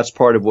think that's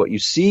part of what you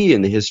see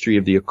in the history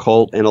of the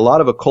occult, and a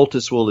lot of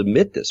occultists will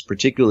admit this,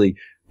 particularly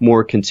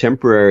more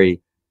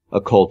contemporary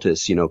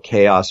occultists,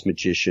 chaos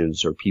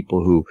magicians or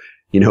people who,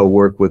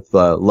 work with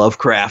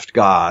Lovecraft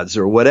gods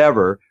or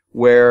whatever,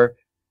 where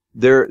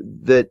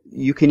that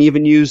you can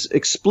even use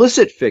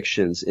explicit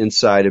fictions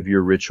inside of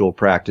your ritual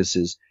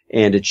practices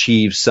and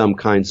achieve some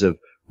kinds of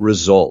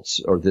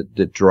results, or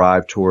that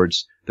drive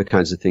towards the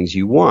kinds of things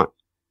you want.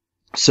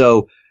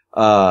 So,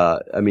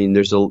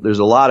 there's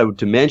a lot of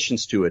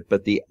dimensions to it,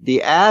 but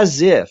the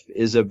as if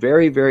is a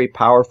very, very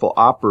powerful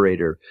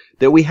operator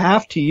that we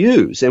have to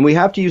use, and we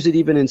have to use it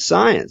even in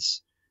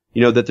science.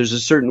 That there's a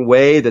certain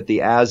way that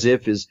the as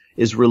if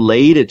is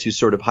related to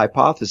sort of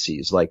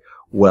hypotheses, like,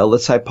 well,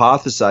 let's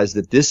hypothesize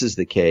that this is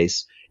the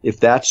case. If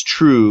that's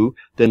true,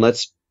 then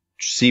let's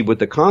see what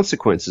the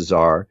consequences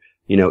are.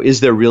 Is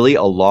there really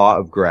a law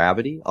of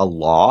gravity? A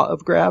law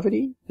of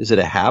gravity? Is it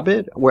a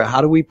habit? Where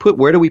do we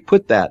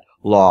put that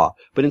law?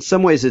 But in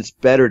some ways, it's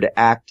better to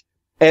act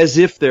as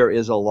if there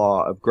is a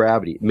law of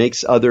gravity. It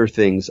makes other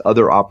things,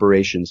 other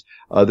operations,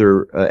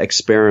 other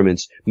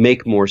experiments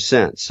make more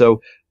sense.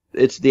 So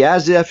it's the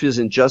as if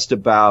isn't just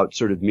about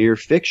sort of mere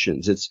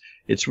fictions.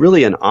 It's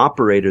really an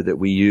operator that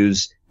we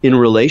use in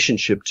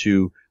relationship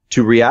to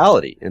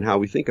reality and how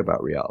we think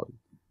about reality.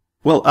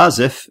 Well, as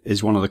if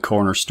is one of the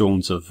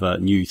cornerstones of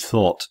New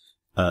Thought,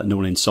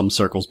 known in some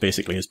circles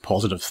basically as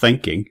positive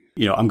thinking.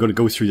 I'm going to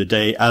go through the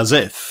day as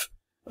if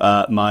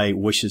my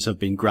wishes have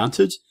been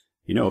granted.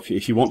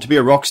 If you want to be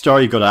a rock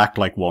star, you've got to act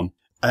like one.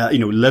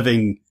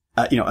 Living,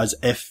 as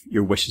if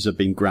your wishes have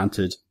been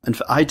granted.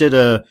 And I did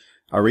a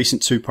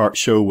recent 2-part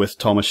show with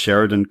Thomas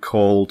Sheridan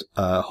called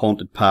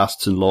Haunted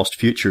Pasts and Lost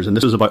Futures, and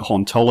this was about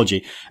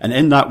hauntology. And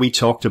in that we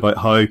talked about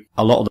how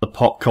a lot of the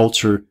pop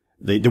culture,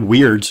 the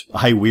weird,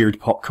 high weird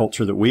pop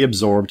culture that we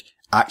absorbed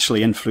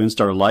actually influenced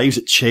our lives.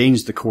 It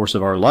changed the course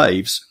of our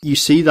lives. You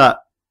see that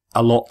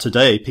a lot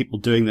today, people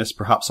doing this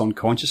perhaps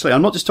unconsciously.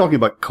 I'm not just talking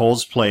about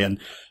cosplay and,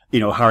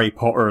 Harry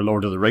Potter or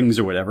Lord of the Rings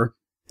or whatever.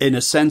 In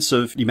a sense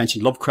of, you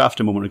mentioned Lovecraft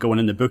a moment ago, and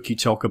in the book you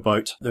talk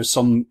about, there's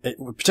some,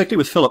 particularly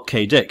with Philip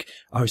K. Dick,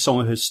 how some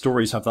of his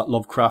stories have that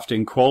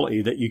Lovecraftian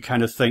quality that you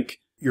kind of think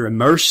you're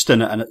immersed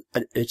in it,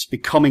 and it's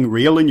becoming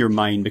real in your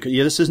mind, because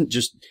this isn't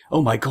just,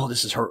 oh my god,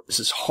 this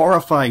is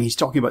horrifying, he's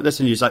talking about this,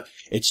 and he's like,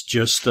 it's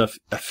just a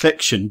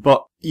fiction.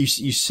 But you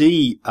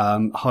see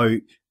how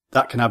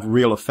that can have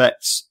real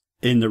effects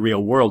in the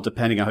real world,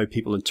 depending on how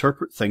people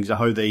interpret things and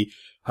how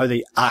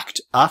they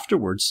act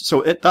afterwards.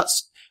 So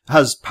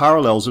has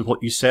parallels with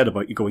what you said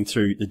about you going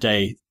through the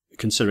day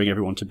considering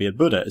everyone to be a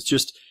Buddha. It's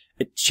just,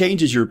 it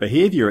changes your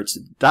behavior.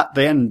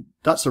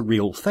 That's a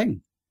real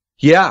thing.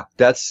 Yeah,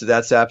 that's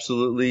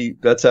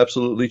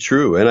absolutely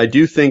true. And I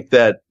do think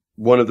that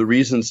one of the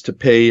reasons to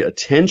pay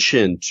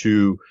attention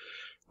to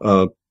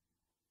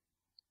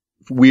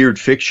weird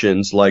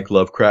fictions like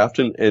Lovecraft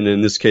and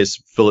in this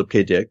case Philip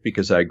K. Dick,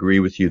 because I agree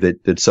with you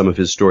that some of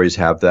his stories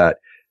have that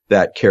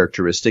that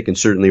characteristic, and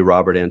certainly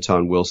Robert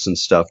Anton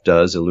Wilson's stuff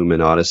does.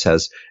 Illuminatus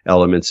has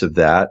elements of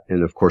that,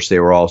 and of course they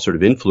were all sort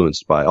of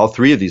influenced by, all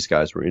three of these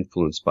guys were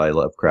influenced by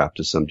Lovecraft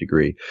to some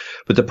degree.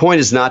 But the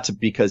point is not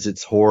because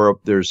it's horror,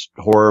 there's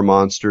horror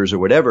monsters or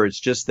whatever, it's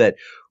just that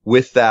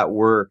with that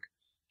work,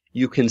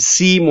 you can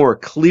see more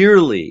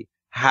clearly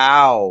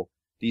how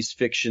these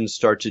fictions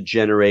start to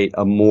generate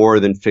a more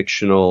than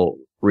fictional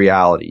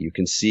reality. You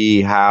can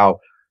see how,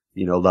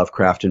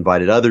 Lovecraft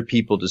invited other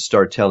people to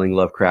start telling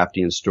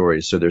Lovecraftian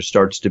stories. So there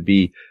starts to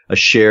be a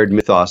shared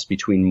mythos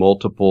between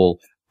multiple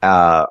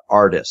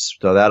artists.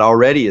 So that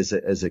already is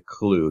a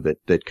clue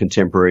that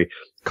contemporary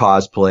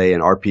cosplay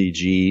and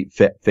RPG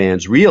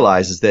fans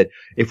realize, is that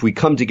if we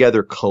come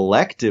together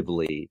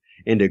collectively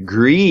and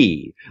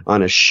agree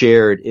on a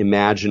shared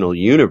imaginal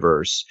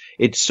universe,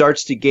 it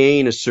starts to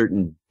gain a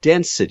certain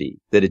density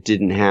that it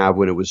didn't have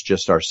when it was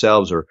just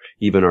ourselves, or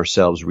even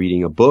ourselves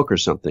reading a book or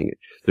something.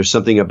 There's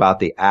something about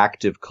the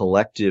active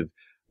collective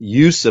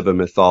use of a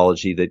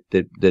mythology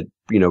that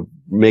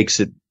makes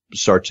it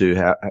start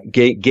to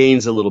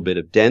gains a little bit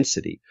of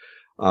density.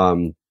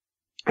 And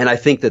I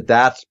think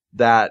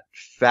that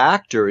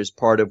factor is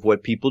part of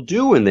what people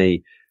do when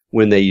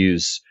they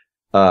use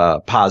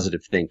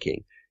positive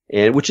thinking.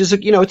 And which is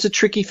it's a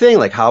tricky thing.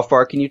 Like, how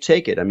far can you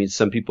take it? I mean,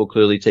 some people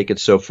clearly take it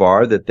so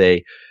far that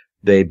they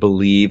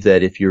believe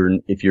that if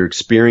you're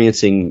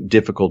experiencing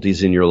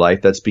difficulties in your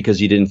life, that's because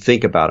you didn't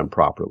think about them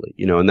properly,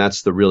 and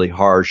that's the really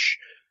harsh,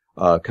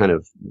 kind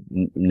of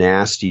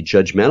nasty,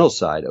 judgmental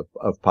side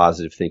of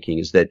positive thinking,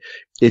 is that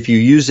if you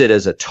use it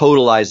as a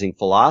totalizing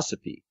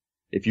philosophy,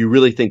 if you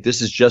really think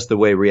this is just the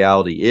way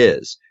reality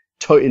is,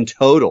 in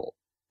total,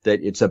 that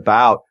it's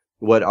about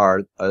what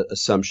our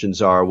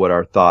assumptions are, what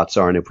our thoughts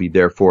are, and if we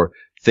therefore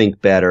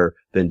think better,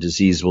 then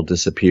disease will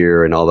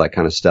disappear and all that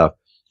kind of stuff.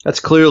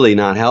 That's clearly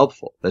not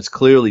helpful. That's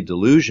clearly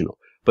delusional.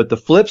 But the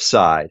flip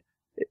side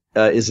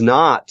is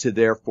not to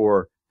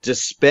therefore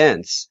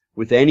dispense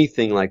with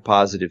anything like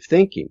positive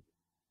thinking.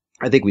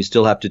 I think we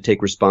still have to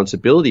take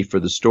responsibility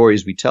for the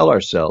stories we tell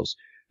ourselves,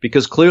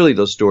 because clearly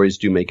those stories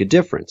do make a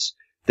difference.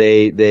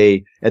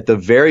 They at the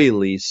very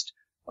least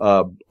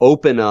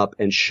open up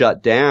and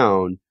shut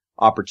down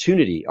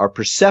opportunity, our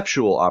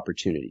perceptual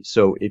opportunity.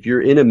 So if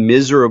you're in a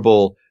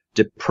miserable,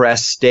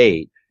 depressed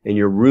state and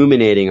you're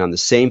ruminating on the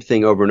same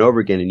thing over and over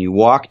again, and you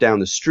walk down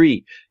the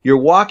street,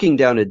 you're walking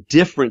down a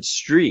different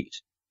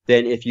street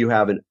than if you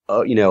have an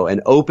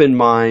open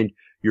mind,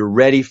 you're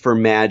ready for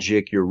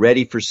magic, you're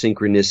ready for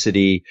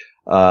synchronicity,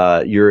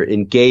 you're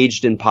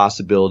engaged in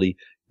possibility.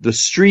 The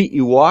street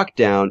you walk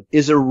down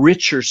is a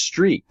richer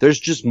street. There's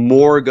just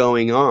more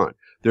going on.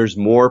 There's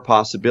more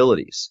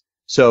possibilities.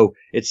 So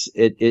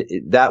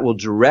that will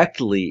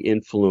directly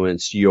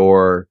influence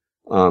your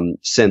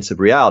sense of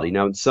reality.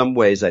 Now, in some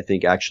ways, I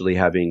think actually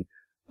having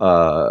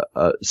a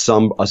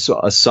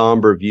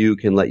somber view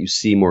can let you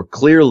see more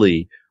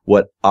clearly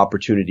what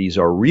opportunities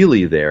are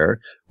really there.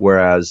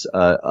 Whereas,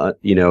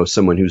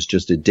 someone who's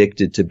just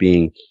addicted to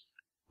being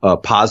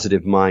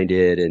positive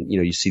minded, and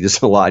you see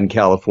this a lot in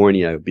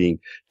California, being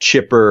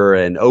chipper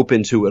and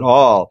open to it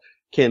all,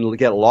 can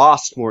get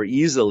lost more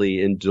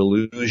easily in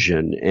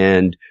delusion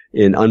and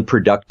in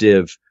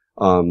unproductive,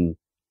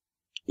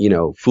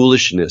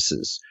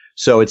 foolishnesses.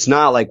 So it's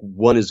not like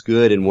one is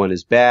good and one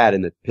is bad,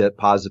 and that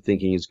positive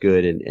thinking is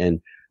good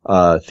and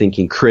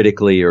thinking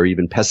critically or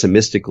even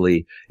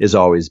pessimistically is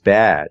always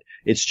bad.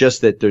 It's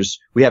just that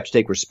we have to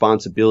take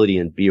responsibility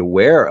and be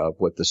aware of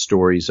what the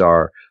stories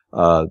are,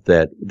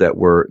 that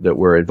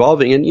we're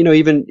involving. And,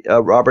 even,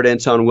 Robert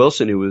Anton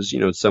Wilson, who was,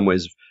 in some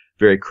ways,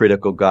 very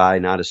critical guy,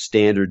 not a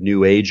standard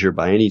new ager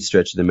by any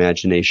stretch of the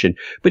imagination,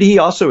 but he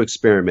also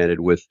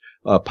experimented with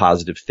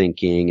positive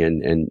thinking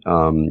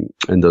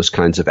and those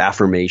kinds of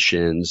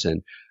affirmations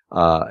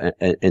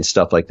and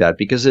stuff like that,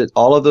 because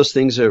all of those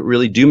things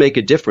really do make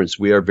a difference.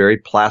 We are very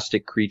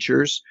plastic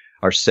creatures.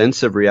 Our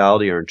sense of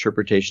reality, our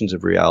interpretations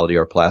of reality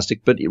are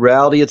plastic, but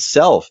reality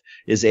itself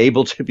is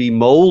able to be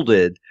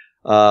molded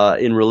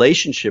in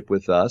relationship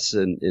with us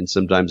and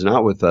sometimes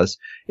not with us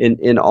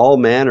in all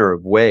manner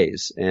of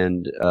ways.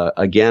 And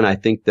again, I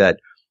think that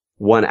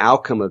one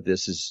outcome of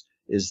this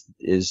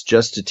is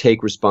just to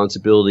take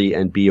responsibility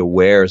and be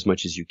aware as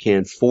much as you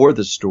can for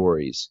the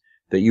stories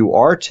that you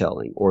are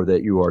telling, or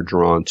that you are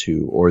drawn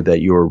to, or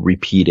that you're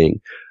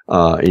repeating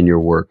in your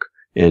work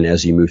and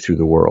as you move through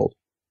the world.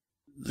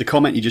 The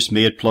comment you just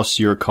made, plus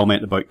your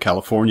comment about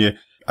California,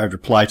 I'd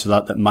reply to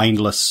that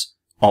mindless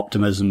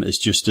optimism is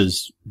just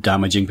as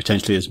damaging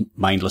potentially as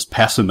mindless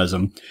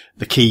pessimism.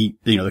 The key,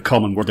 the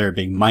common word there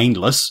being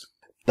mindless,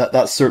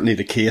 that's certainly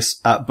the case.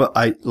 But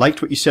I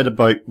liked what you said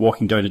about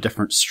walking down a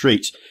different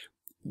street.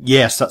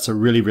 Yes, that's a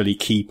really, really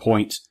key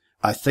point.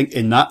 I think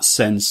in that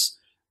sense,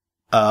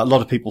 a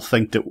lot of people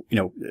think that,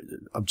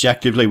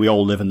 objectively we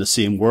all live in the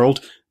same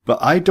world, but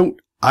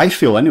I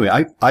feel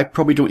anyway, I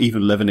probably don't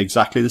even live in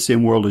exactly the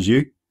same world as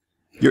you.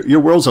 Your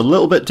world's a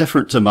little bit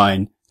different to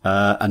mine,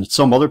 and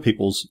some other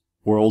people's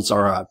worlds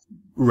are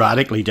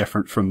radically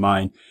different from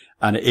mine.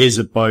 And it is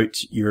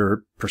about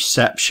your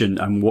perception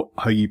and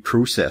how you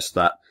process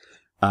that.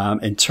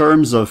 In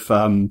terms of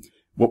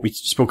what we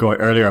spoke about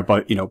earlier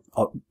about,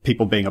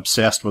 people being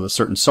obsessed with a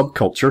certain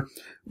subculture,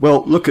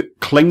 well, look at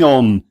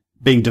Klingon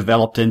being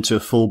developed into a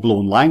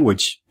full-blown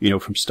language,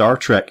 from Star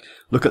Trek.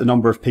 Look at the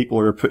number of people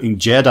who are putting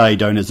Jedi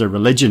down as their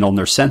religion on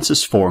their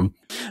census form.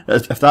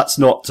 If that's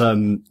not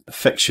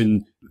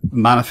fiction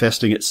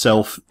manifesting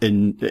itself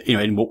in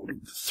what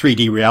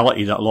 3D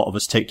reality that a lot of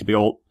us take to be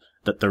all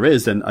that there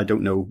is, then I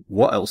don't know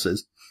what else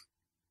is.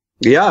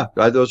 Yeah,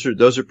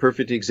 those are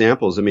perfect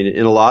examples. I mean,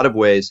 in a lot of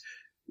ways,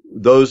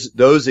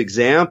 those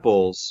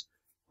examples,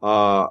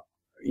 go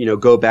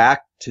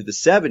back to the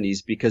 70s,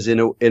 because in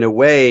a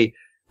way,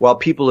 while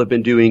people have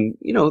been doing,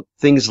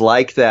 things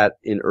like that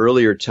in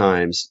earlier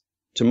times,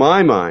 to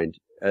my mind,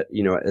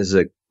 as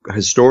a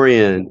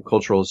historian,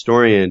 cultural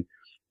historian,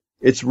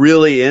 it's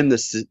really in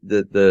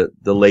the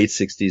late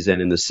 60s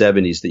and in the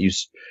 70s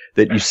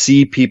that you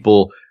see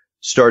people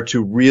start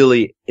to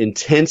really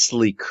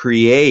intensely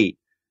create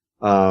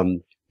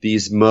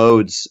these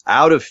modes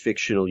out of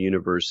fictional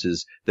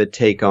universes that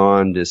take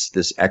on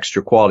this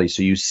extra quality.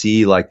 So you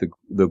see like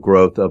the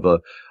growth of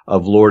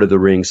Lord of the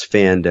Rings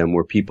fandom,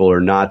 where people are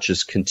not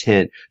just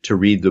content to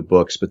read the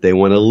books, but they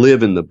want to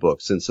live in the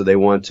books. And so they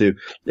want to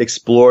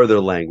explore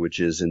their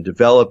languages and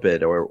develop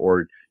it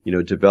or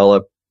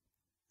develop,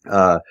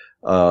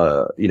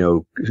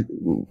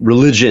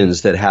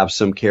 religions that have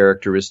some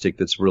characteristic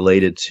that's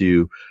related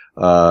to,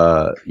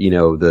 the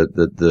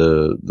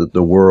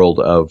world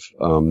of,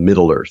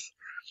 Middle Earth.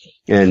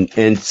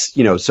 And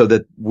so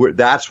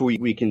that's where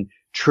we can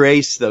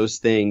trace those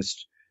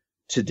things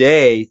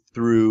today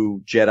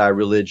through Jedi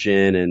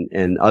religion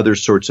and other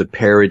sorts of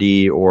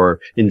parody or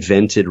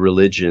invented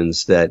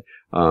religions that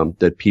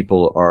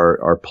people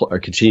are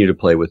continue to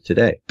play with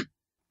today.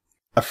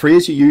 A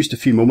phrase you used a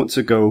few moments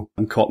ago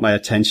and caught my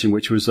attention,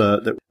 which was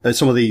that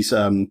some of these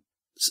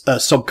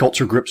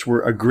subculture groups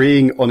were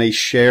agreeing on a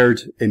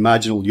shared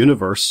imaginal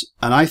universe,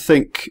 and I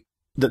think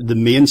that the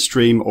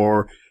mainstream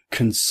or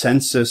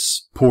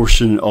consensus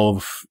portion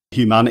of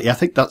humanity, I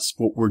think that's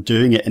what we're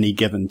doing at any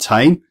given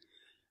time.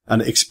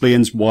 And it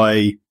explains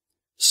why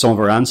some of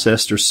our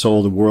ancestors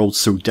saw the world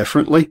so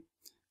differently.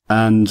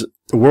 And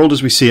the world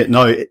as we see it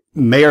now, it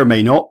may or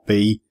may not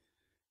be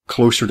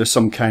closer to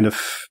some kind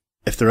of,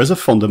 if there is a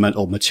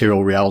fundamental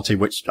material reality,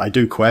 which I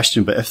do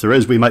question, but if there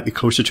is, we might be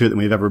closer to it than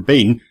we've ever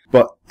been.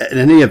 But in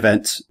any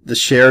event, the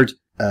shared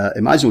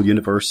imaginal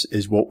universe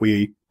is what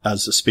we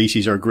as a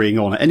species are agreeing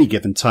on at any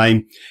given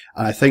time.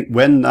 And I think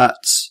when that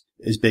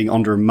is being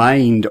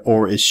undermined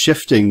or is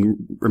shifting,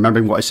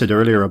 remembering what I said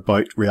earlier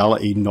about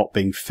reality not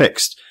being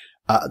fixed,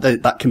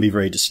 that can be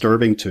very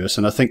disturbing to us.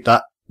 And I think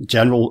that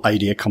general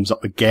idea comes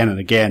up again and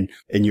again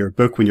in your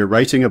book when you're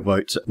writing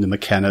about the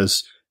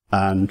McKennas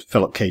and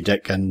Philip K.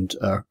 Dick and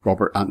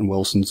Robert Anton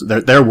Wilson's,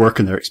 their work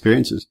and their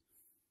experiences.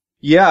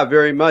 Yeah,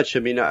 very much. I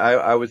mean,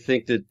 I would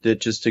think that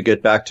just to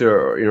get back to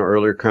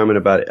earlier comment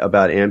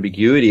about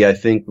ambiguity, I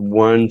think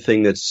one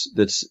thing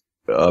that's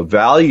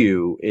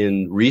value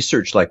in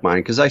research like mine,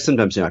 because I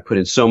sometimes I put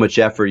in so much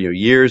effort,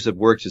 years of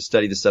work to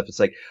study this stuff. It's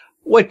like,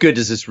 what good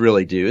does this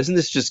really do? Isn't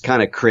this just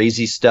kind of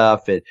crazy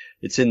stuff?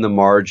 It's in the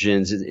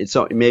margins.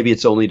 Maybe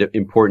it's only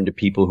important to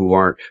people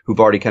who've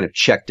already kind of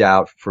checked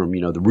out from,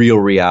 the real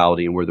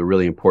reality and where the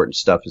really important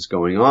stuff is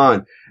going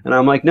on. And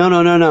I'm like,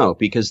 no,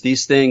 because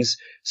these things,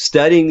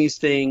 studying these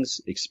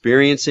things,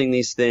 experiencing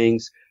these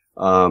things,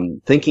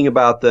 thinking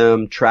about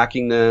them,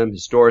 tracking them,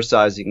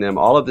 historicizing them,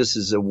 all of this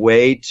is a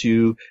way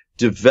to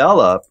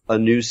develop a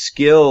new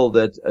skill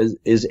that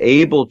is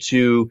able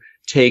to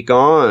take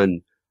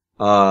on,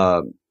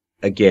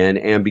 again,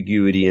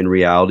 ambiguity in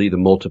reality, the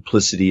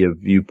multiplicity of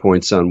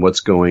viewpoints on what's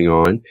going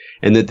on.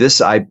 And that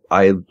this, I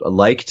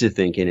like to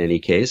think in any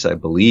case, I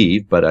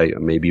believe, but I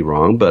may be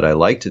wrong, but I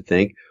like to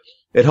think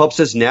it helps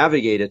us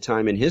navigate a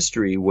time in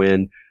history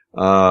when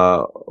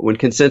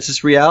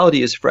consensus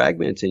reality is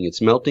fragmenting,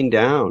 it's melting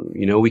down.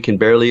 We can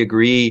barely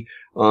agree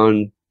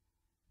on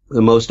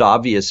the most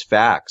obvious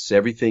facts.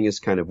 Everything is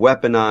kind of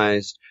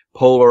weaponized,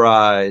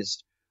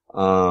 polarized,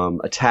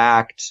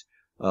 attacked,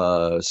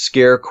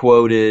 scare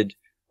quoted,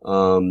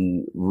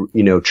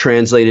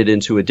 translated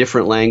into a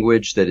different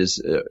language that is,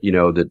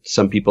 that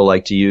some people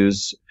like to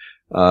use,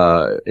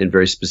 in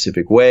very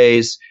specific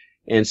ways.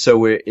 And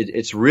so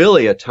it's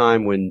really a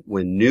time when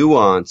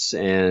nuance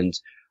and,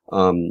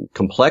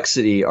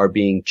 complexity are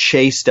being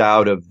chased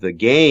out of the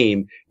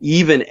game,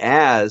 even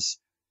as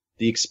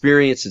the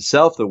experience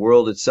itself, the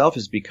world itself,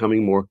 is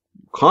becoming more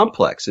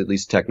complex, at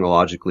least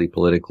technologically,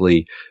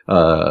 politically,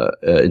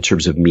 in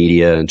terms of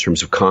media, in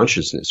terms of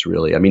consciousness,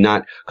 really. I mean,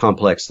 not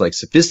complex like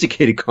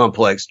sophisticated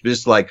complex,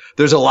 just like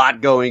there's a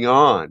lot going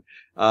on.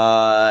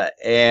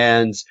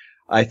 And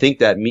I think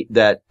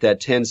that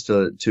tends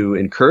to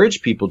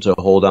encourage people to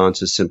hold on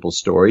to simple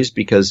stories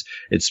because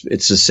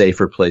it's a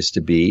safer place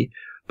to be.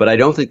 But I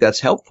don't think that's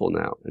helpful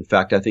now. In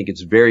fact, I think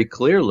it's very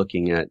clear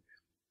looking at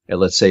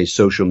let's say,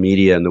 social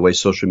media and the way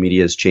social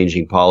media is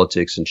changing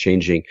politics and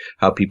changing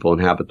how people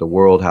inhabit the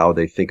world, how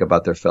they think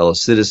about their fellow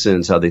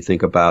citizens, how they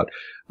think about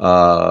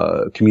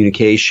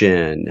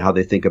communication, how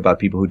they think about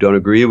people who don't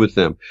agree with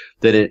them,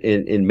 that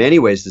in many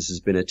ways this has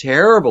been a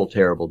terrible,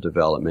 terrible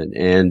development.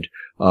 And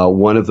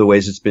one of the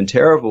ways it's been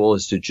terrible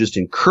is to just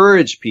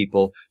encourage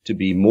people to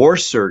be more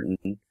certain,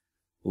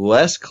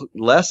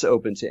 less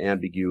open to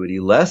ambiguity,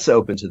 less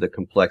open to the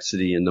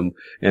complexity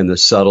and the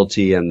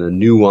subtlety and the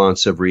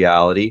nuance of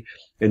reality,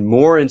 and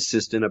more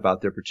insistent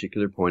about their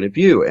particular point of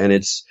view. And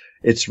it's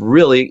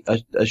really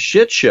a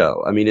shit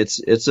show. I mean, it's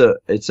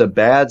a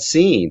bad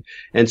scene.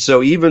 And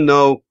so even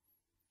though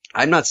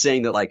I'm not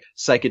saying that like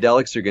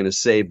psychedelics are going to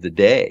save the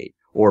day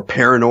or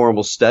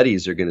paranormal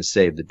studies are going to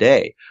save the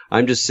day,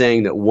 I'm just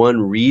saying that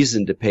one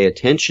reason to pay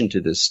attention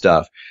to this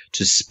stuff,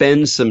 to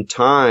spend some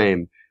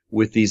time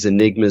with these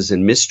enigmas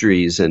and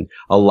mysteries and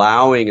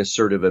allowing a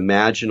sort of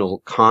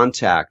imaginal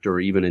contact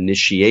or even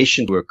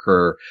initiation to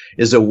occur,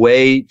 is a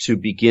way to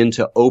begin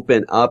to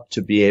open up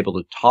to be able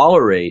to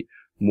tolerate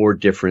more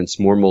difference,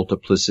 more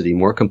multiplicity,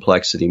 more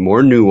complexity,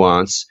 more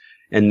nuance,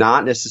 and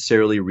not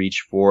necessarily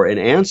reach for an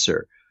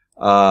answer.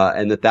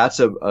 And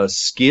that's a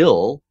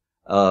skill,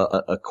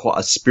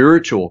 a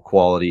spiritual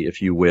quality,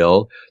 if you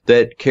will,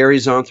 that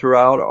carries on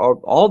throughout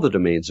all the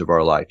domains of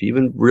our life,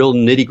 even real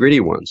nitty-gritty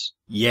ones.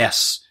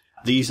 Yes.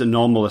 These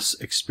anomalous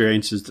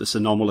experiences, this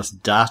anomalous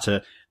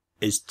data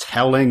is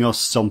telling us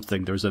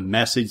something. There's a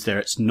message there.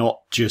 It's not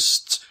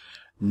just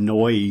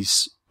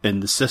noise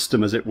in the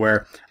system, as it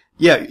were.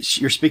 Yeah,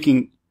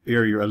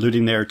 you're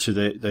alluding there to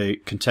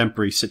the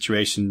contemporary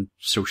situation,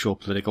 social,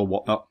 political,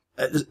 whatnot.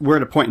 We're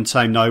at a point in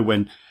time now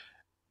when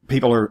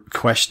people are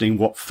questioning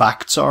what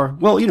facts are.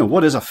 Well,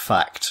 what is a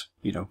fact?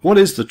 What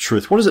is the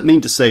truth? What does it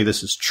mean to say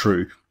this is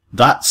true?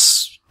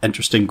 That's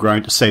interesting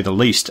ground, to say the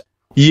least.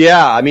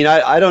 Yeah, I mean,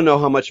 I don't know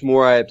how much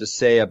more I have to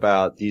say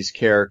about these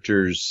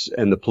characters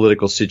and the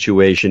political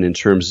situation in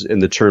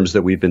the terms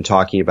that we've been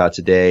talking about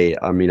today.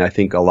 I mean, I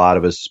think a lot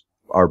of us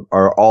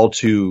are all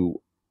too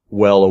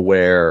well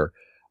aware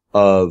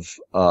of,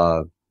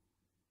 the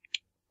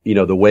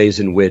ways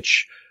in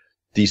which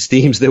these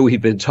themes that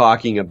we've been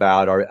talking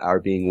about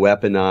are being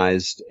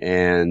weaponized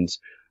and,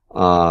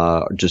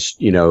 are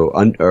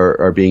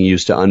being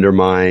used to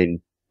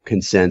undermine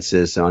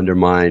consensus,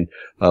 undermine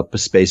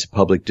space of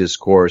public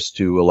discourse,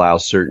 to allow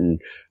certain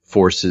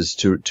forces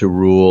to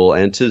rule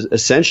and to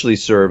essentially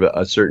serve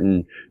a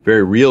certain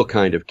very real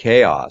kind of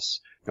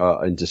chaos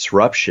and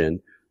disruption.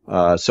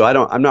 So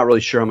I'm not really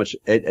sure how much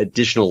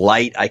additional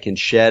light I can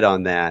shed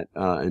on that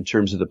in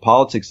terms of the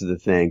politics of the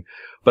thing.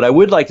 But I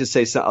would like to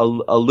say a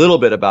little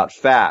bit about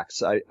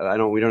facts. We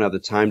don't have the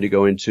time to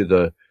go into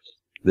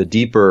the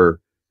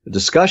deeper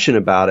discussion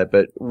about it.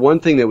 But one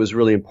thing that was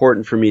really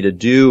important for me to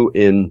do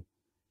in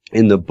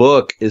the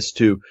book is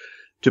to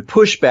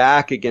push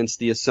back against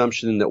the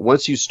assumption that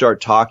once you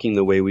start talking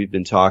the way we've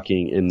been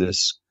talking in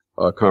this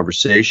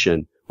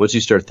conversation, once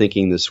you start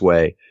thinking this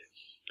way,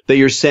 that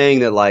you're saying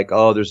that like,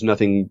 oh, there's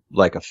nothing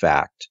like a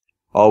fact.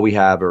 All we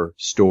have are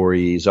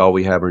stories. All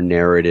we have are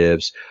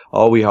narratives.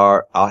 All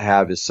I'll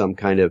have is some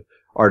kind of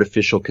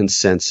artificial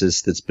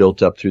consensus that's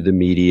built up through the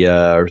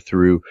media or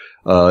through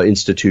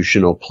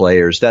institutional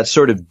players. That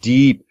sort of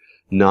deep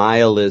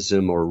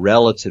nihilism or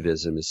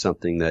relativism is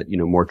something that,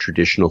 more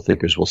traditional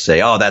thinkers will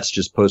say, oh, that's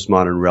just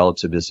postmodern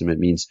relativism. It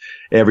means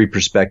every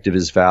perspective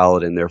is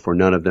valid and therefore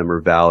none of them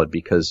are valid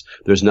because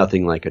there's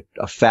nothing like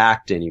a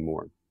fact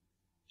anymore.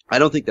 I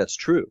don't think that's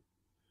true.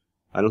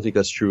 I don't think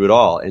that's true at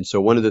all. And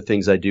so one of the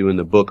things I do in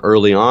the book,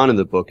 early on in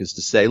the book, is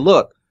to say,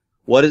 look,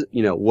 what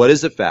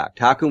is a fact?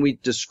 How can we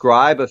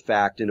describe a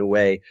fact in a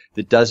way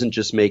that doesn't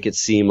just make it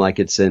seem like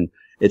it's a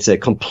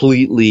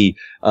completely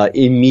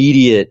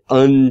immediate,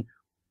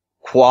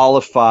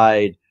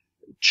 unqualified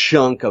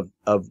chunk of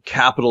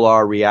capital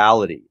R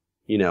reality,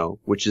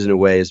 which is in a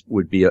way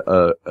would be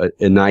a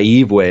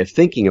naive way of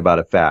thinking about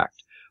a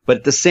fact. But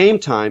at the same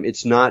time,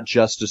 it's not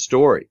just a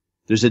story.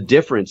 There's a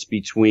difference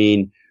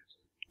between,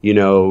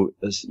 your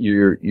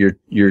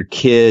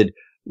kid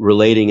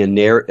relating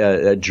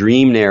a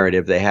dream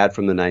narrative they had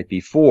from the night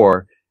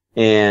before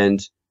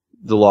and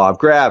the law of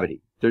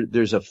gravity.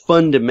 There's a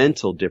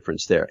fundamental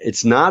difference there.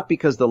 It's not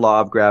because the law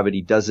of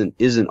gravity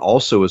isn't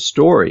also a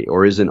story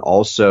or isn't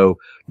also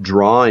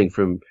drawing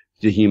from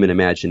the human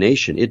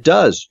imagination. It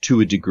does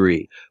to a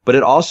degree, but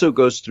it also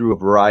goes through a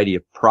variety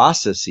of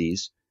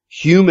processes,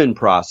 human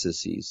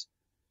processes,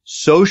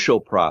 social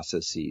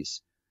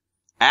processes,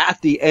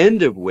 at the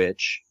end of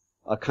which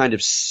a kind of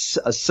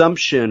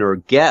assumption or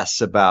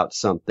guess about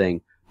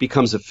something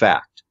becomes a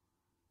fact.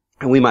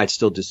 And we might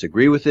still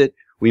disagree with it.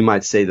 We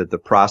might say that the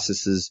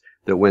processes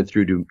that went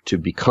through to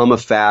become a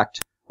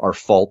fact are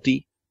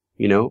faulty,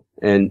 and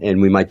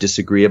we might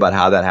disagree about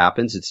how that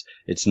happens.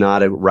 It's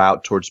not a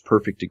route towards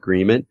perfect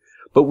agreement,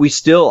 but we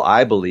still,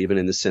 I believe, and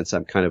in this sense,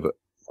 I'm kind of a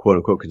quote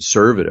unquote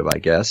conservative, I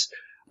guess,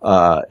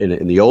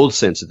 in the old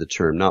sense of the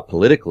term, not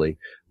politically,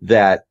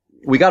 that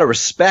we got to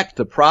respect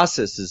the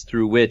processes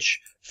through which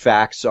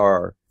facts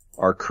are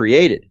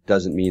created.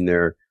 Doesn't mean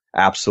they're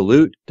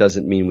absolute.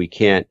 Doesn't mean we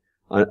can't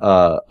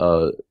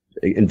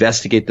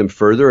investigate them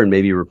further and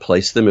maybe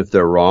replace them if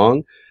they're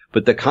wrong.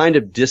 But the kind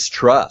of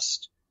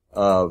distrust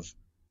of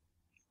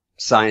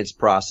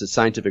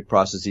scientific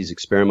processes,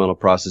 experimental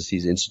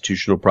processes,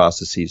 institutional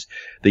processes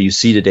that you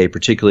see today,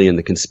 particularly in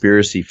the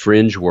conspiracy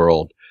fringe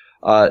world,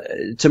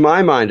 to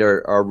my mind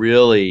are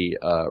really,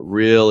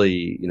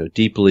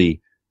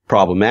 deeply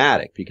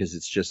problematic, because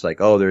it's just like,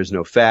 oh, there's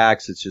no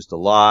facts. It's just a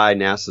lie.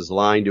 NASA's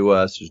lying to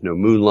us. There's no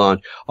moon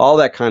launch. All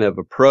that kind of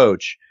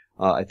approach,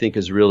 I think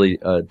is really,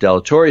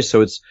 deleterious.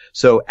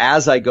 So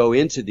as I go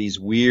into these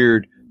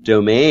weird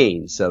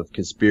domains of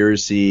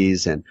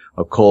conspiracies and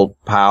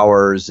occult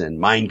powers and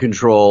mind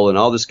control and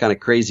all this kind of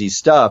crazy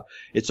stuff,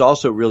 it's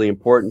also really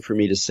important for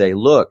me to say,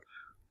 look,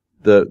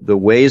 the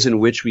ways in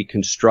which we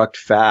construct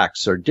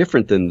facts are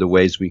different than the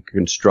ways we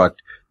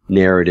construct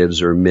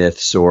narratives or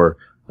myths or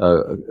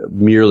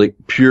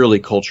purely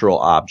cultural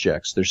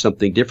objects. There's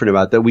something different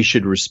about that we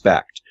should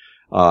respect.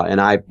 And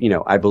I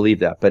believe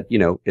that, but,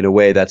 in a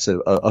way that's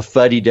a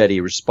fuddy-duddy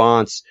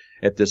response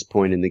at this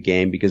point in the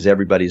game, because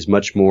it's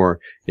much more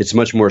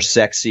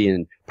sexy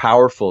and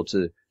powerful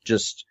to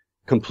just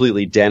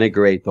completely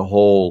denigrate the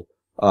whole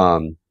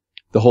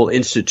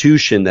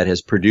institution that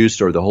has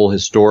produced, or the whole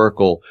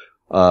historical,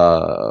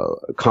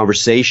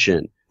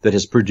 conversation that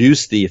has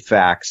produced the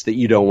facts that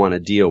you don't want to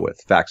deal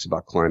with. Facts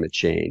about climate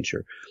change,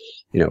 or,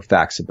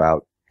 facts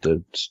about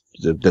that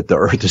the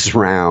earth is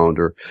round,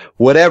 or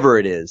whatever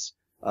it is.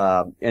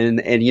 And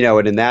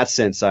in that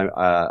sense,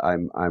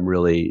 I'm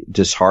really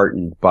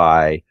disheartened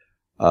by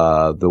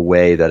the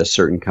way that a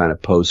certain kind of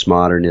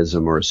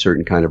postmodernism or a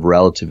certain kind of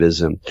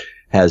relativism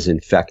has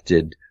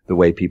infected the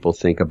way people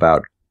think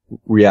about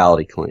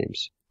reality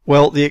claims.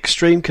 Well, the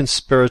extreme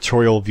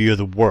conspiratorial view of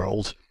the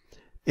world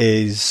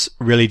is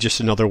really just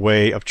another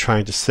way of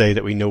trying to say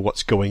that we know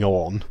what's going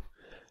on.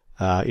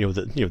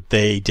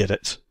 They did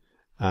it,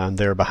 and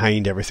they're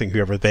behind everything,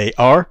 whoever they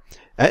are.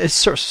 It's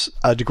sort of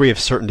a degree of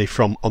certainty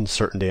from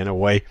uncertainty in a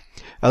way.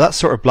 That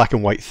sort of black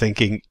and white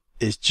thinking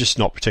is just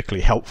not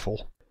particularly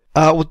helpful.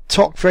 We'll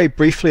talk very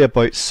briefly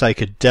about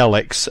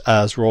psychedelics,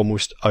 as we're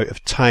almost out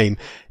of time.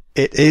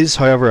 It is,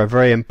 however, a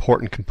very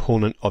important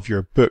component of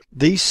your book.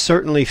 These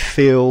certainly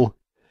feel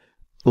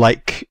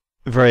like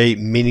very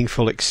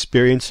meaningful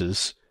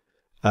experiences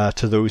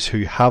to those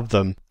who have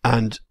them,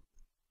 and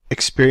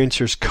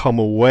experiencers come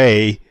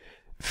away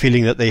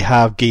feeling that they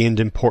have gained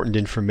important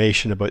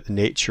information about the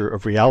nature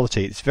of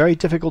reality. It's very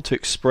difficult to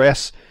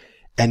express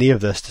any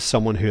of this to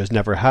someone who has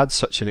never had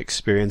such an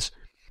experience,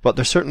 but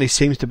there certainly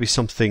seems to be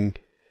something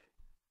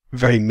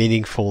very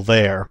meaningful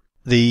there.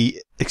 The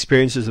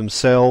experiences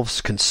themselves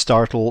can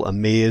startle,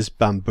 amaze,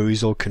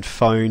 bamboozle,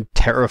 confound,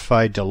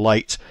 terrify,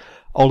 delight,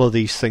 all of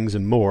these things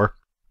and more.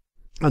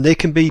 And they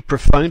can be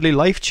profoundly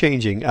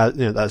life-changing,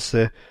 as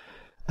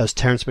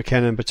Terence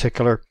McKenna in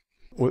particular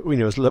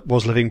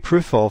was living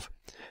proof of.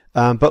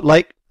 But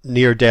like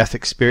near-death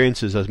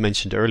experiences, as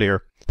mentioned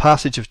earlier,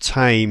 passage of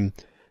time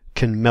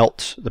can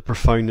melt the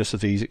profoundness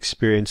of these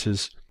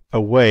experiences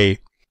away.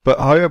 But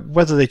however,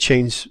 whether they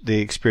change the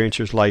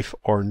experiencer's life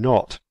or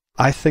not,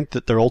 I think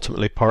that they're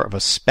ultimately part of a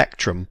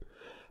spectrum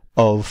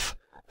of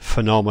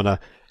phenomena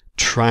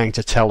trying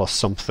to tell us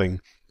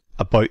something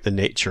about the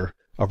nature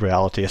of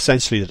reality.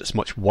 Essentially that it's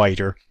much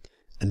wider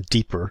and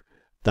deeper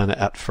than it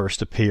at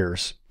first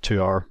appears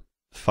to our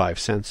five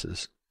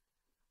senses.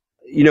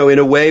 In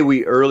a way,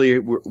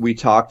 we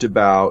talked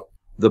about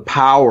the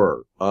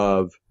power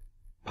of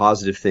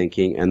positive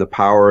thinking and the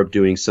power of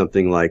doing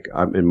something like,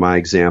 in my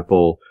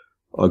example,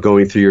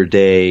 going through your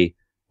day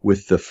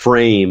with the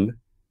frame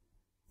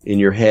in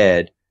your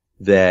head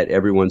that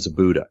everyone's a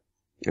Buddha,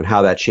 and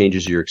how that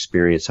changes your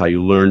experience, how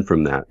you learn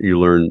from that. You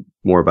learn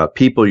more about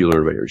people, you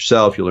learn about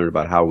yourself, you learn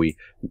about how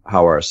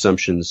our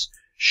assumptions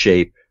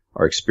shape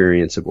our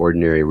experience of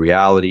ordinary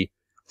reality.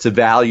 It's a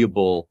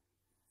valuable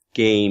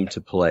game to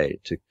play,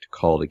 to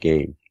call it a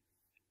game.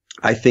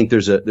 I think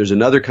there's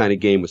another kind of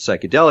game with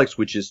psychedelics,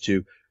 which is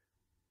to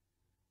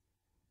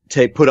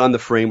put on the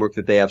framework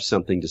that they have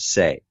something to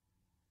say.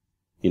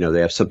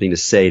 They have something to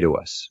say to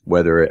us,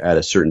 whether at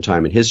a certain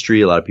time in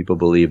history. A lot of people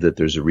believe that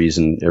there's a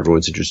reason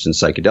everyone's interested in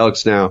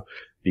psychedelics now,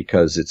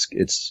 because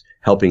it's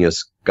helping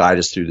us, guide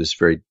us through this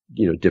very,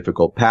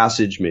 difficult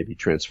passage, maybe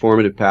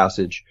transformative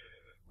passage.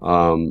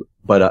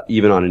 But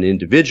even on an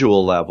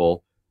individual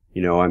level,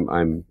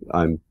 I'm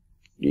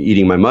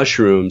eating my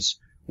mushrooms.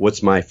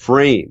 What's my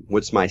frame?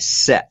 What's my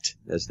set,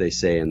 as they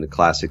say in the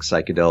classic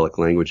psychedelic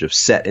language of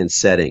set and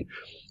setting?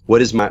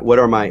 What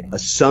are my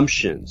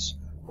assumptions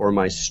or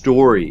my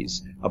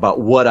stories about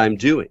what I'm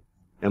doing?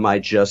 Am I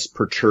just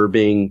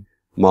perturbing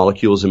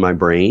molecules in my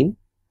brain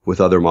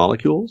with other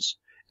molecules?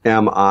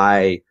 Am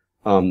I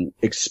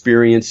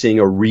experiencing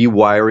a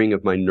rewiring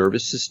of my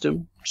nervous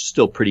system?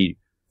 Still pretty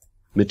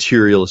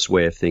materialist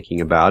way of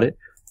thinking about it.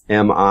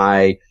 Am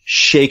I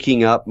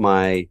shaking up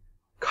my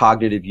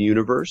cognitive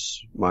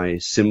universe, my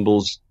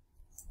symbols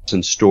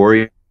and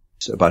stories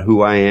about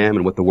who I am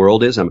and what the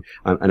world is? I'm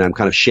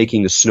kind of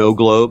shaking the snow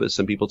globe, as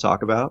some people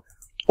talk about.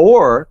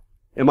 Or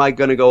am I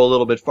going to go a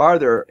little bit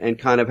farther and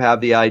kind of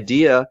have the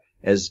idea,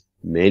 as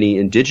many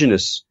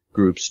indigenous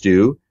groups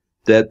do,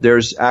 that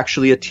there's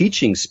actually a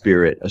teaching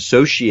spirit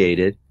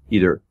associated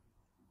either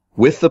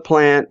with the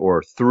plant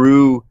or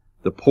through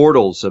the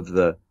portals of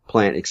the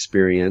plant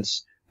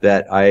experience,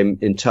 that I'm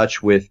in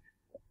touch with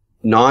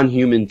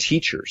non-human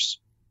teachers,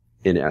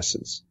 in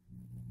essence.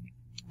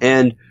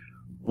 And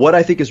what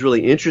I think is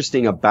really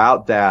interesting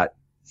about that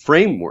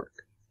framework,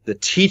 the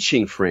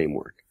teaching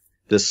framework,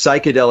 the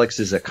psychedelics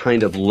is a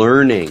kind of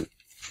learning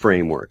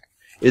framework,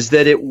 is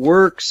that it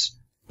works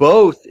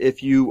both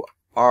if you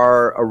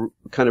are a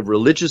kind of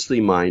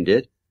religiously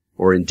minded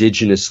or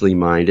indigenously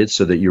minded,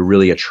 so that you're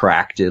really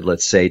attracted,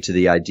 let's say, to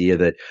the idea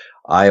that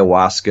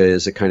ayahuasca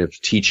is a kind of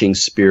teaching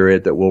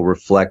spirit that will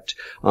reflect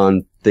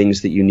on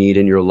things that you need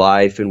in your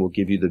life and will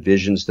give you the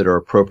visions that are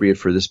appropriate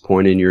for this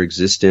point in your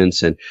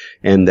existence, and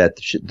that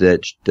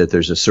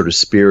there's a sort of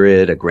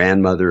spirit, a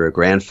grandmother, a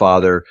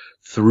grandfather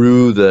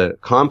through the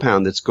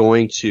compound that's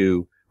going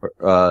to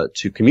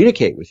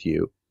communicate with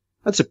you.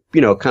 That's a,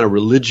 kind of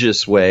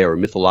religious way or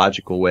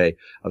mythological way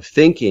of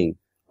thinking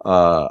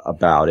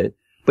about it.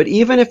 But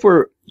even if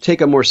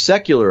take a more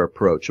secular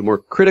approach, a more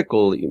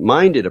critical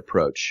minded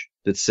approach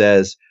that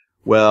says,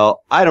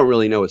 well, I don't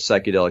really know what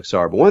psychedelics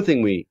are, but one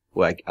thing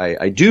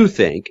I do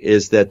think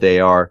is that they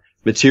are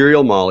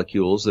material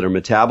molecules that are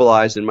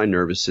metabolized in my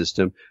nervous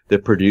system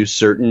that produce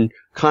certain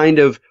kind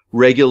of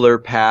regular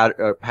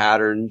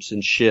patterns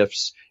and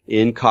shifts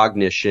in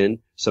cognition,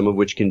 some of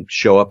which can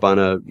show up on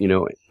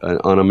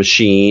a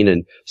machine,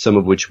 and some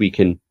of which we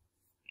can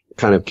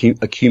kind of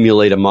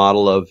accumulate a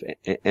model of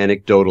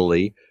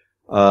anecdotally,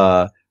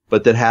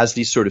 but that has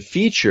these sort of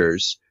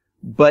features.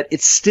 But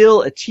it's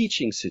still a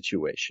teaching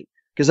situation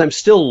because I'm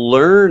still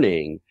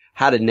learning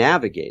how to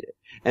navigate it.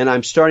 And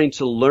I'm starting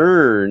to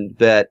learn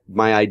that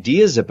my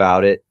ideas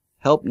about it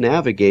help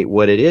navigate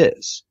what it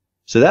is.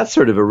 So that's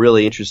sort of a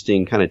really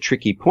interesting kind of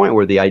tricky point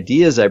where the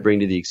ideas I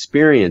bring to the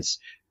experience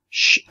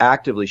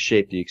actively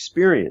shape the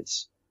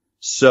experience.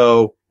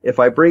 So if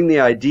I bring the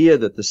idea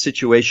that the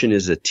situation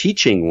is a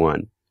teaching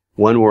one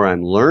where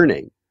I'm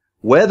learning,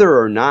 whether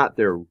or not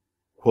there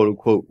quote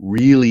unquote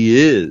really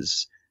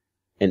is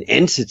an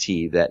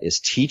entity that is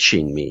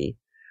teaching me,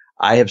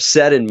 I have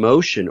set in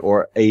motion,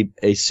 or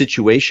a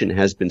situation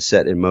has been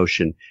set in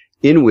motion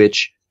in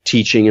which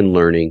teaching and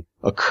learning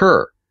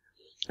occur.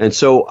 And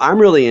so I'm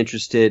really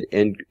interested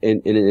in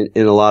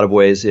a lot of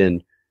ways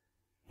in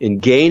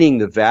gaining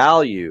the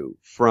value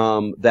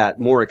from that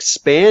more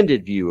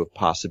expanded view of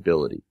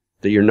possibility,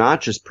 that you're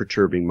not just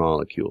perturbing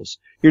molecules.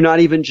 You're not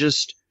even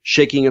just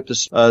shaking up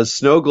the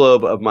snow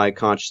globe of my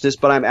consciousness,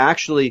 but I'm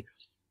actually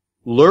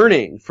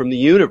learning from the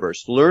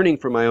universe, learning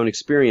from my own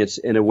experience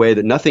in a way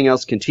that nothing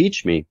else can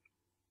teach me.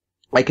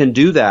 I can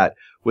do that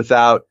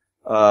without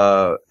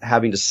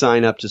having to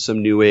sign up to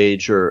some new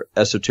age or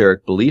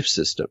esoteric belief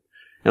system.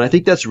 And I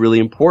think that's really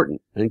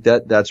important. I think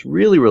that's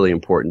really, really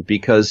important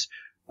because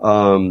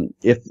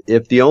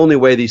if the only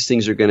way these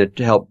things are going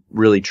to help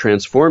really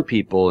transform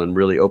people and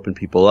really open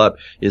people up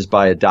is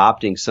by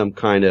adopting some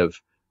kind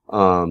of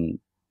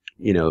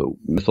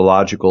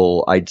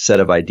mythological set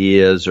of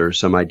ideas, or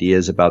some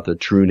ideas about the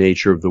true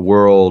nature of the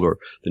world or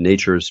the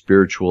nature of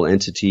spiritual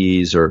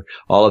entities or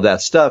all of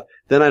that stuff,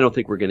 then I don't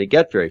think we're going to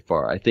get very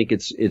far. I think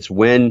it's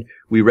when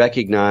we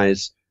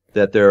recognize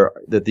that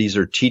these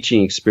are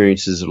teaching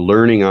experiences,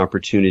 learning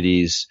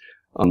opportunities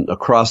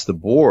across the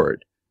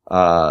board,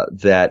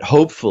 that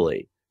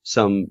hopefully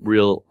some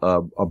real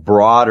a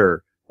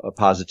broader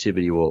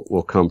positivity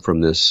will come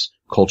from this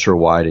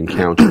culture-wide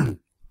encounter.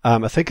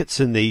 I think it's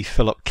in the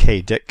Philip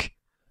K. Dick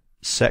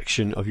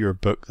section of your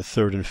book, the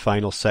third and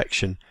final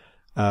section,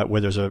 where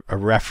there's a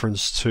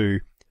reference to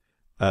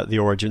the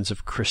origins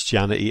of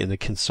Christianity and the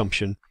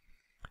consumption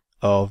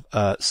of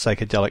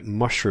psychedelic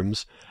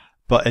mushrooms.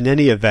 But in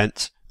any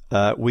event,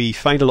 we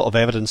find a lot of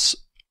evidence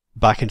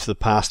back into the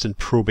past in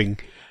probing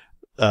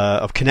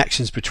of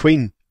connections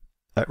between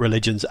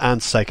religions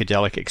and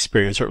psychedelic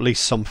experience, or at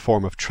least some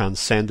form of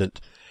transcendent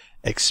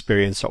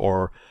experience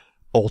or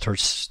altered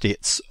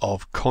states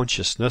of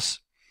consciousness.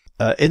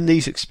 In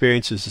these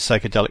experiences, the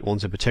psychedelic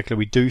ones in particular,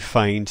 we do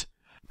find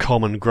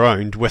common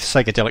ground with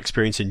psychedelic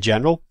experience in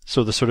general.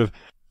 So the sort of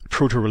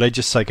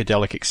proto-religious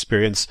psychedelic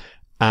experience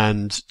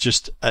and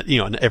just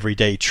an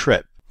everyday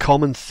trip.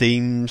 Common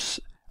themes,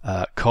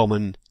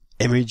 common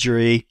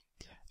imagery,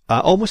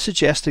 almost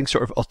suggesting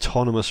sort of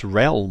autonomous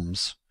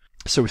realms.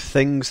 So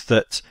things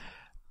that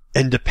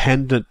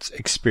independent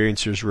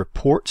experiencers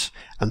report,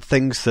 and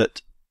things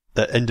that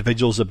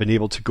individuals have been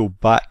able to go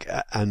back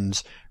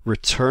and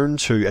return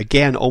to,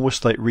 again,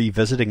 almost like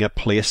revisiting a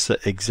place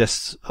that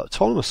exists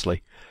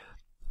autonomously.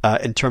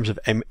 In terms of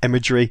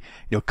imagery,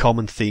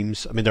 common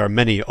themes. I mean, there are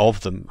many of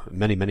them.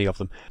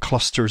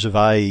 Clusters of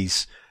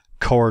eyes,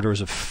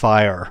 corridors of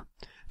fire,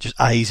 just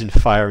eyes and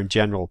fire in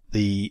general.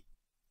 The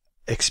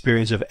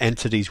experience of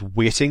entities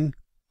waiting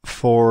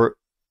for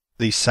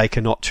the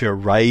psychonaut to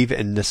arrive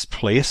in this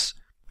place.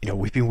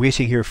 We've been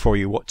waiting here for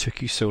you. What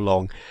took you so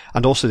long?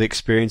 And also the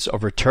experience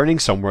of returning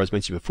somewhere, as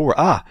mentioned before.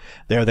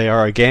 There they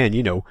are again.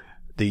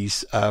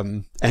 These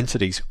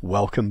entities.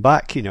 Welcome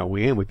back.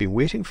 We've been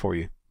waiting for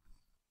you.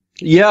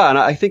 Yeah, and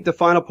I think the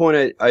final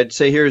point I'd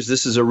say here is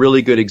this is a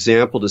really good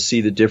example to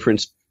see the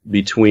difference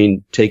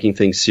between taking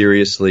things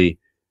seriously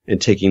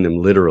and taking them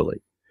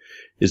literally.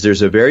 Is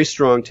there's a very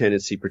strong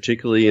tendency,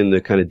 particularly in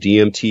the kind of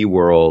DMT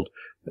world,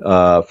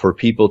 for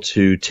people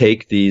to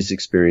take these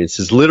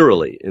experiences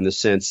literally, in the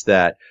sense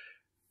that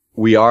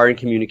we are in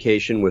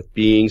communication with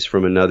beings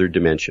from another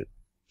dimension.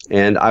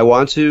 And I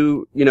want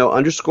to,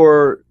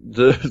 underscore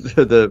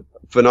the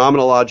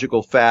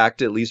phenomenological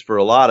fact, at least for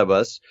a lot of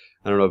us.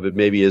 I don't know if it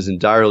maybe is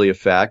entirely a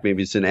fact,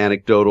 maybe it's an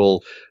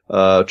anecdotal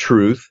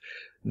truth,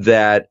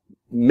 that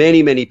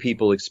many, many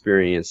people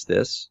experience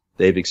this.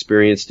 They've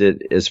experienced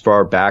it as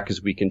far back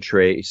as we can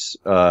trace,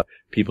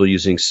 people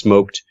using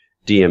smoked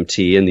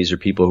DMT, and these are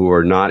people who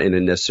are not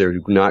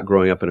not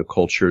growing up in a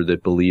culture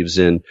that believes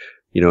in,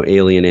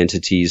 alien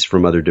entities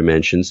from other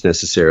dimensions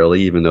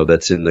necessarily, even though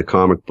that's in the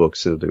comic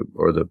books or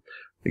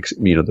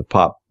the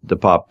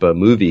pop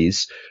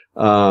movies.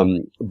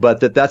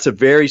 But that's a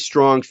very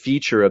strong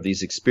feature of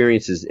these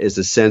experiences, is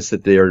the sense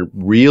that they are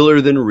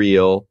realer than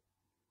real,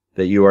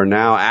 that you are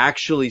now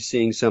actually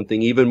seeing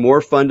something even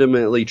more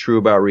fundamentally true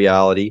about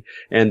reality,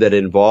 and that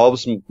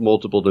involves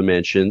multiple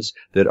dimensions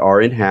that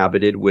are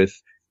inhabited with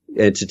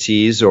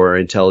entities or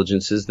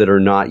intelligences that are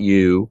not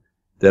you,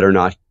 that are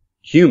not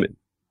human.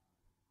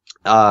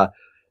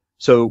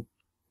 So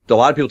a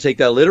lot of people take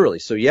that literally.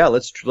 So yeah,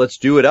 let's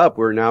do it up.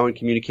 We're now in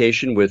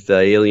communication with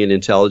alien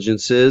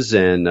intelligences,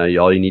 and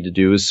all you need to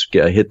do is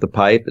hit the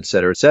pipe, et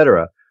cetera, et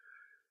cetera.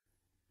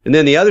 And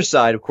then the other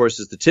side, of course,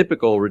 is the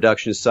typical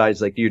reductionist side.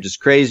 It's like, you're just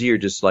crazy. You're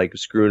just like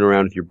screwing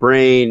around with your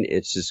brain.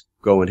 It's just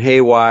going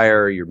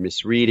haywire. You're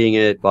misreading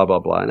it, blah, blah,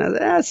 blah. And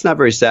that's not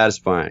very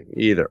satisfying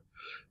either.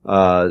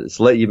 It's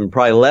even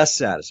probably less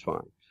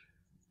satisfying.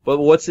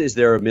 But is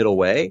there a middle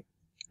way?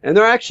 And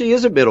there actually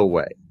is a middle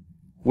way,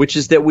 which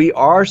is that we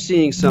are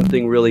seeing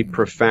something really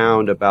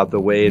profound about the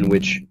way in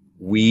which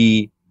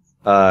we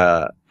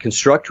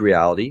construct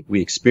reality, we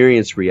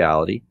experience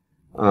reality,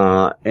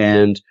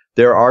 and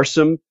there are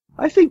some,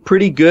 I think,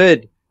 pretty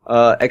good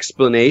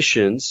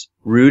explanations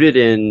rooted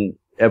in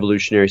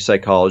evolutionary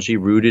psychology,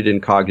 rooted in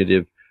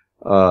cognitive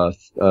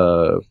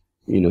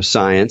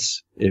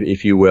science,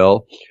 if you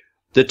will,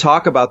 that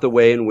talk about the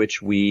way in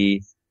which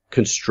we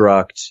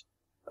construct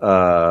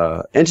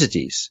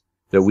entities,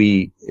 that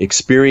we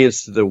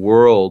experience the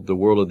world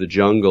of the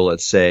jungle,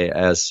 let's say,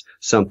 as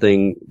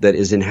something that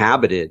is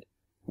inhabited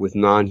with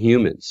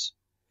non-humans.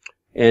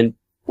 And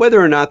whether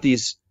or not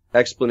these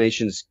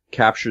explanations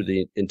capture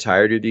the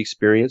entirety of the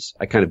experience,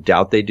 I kind of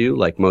doubt they do,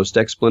 like most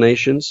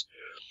explanations.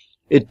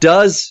 It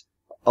does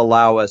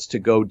allow us to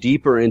go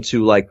deeper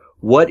into, like,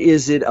 what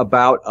is it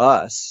about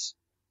us?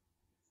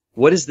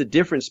 What is the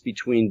difference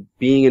between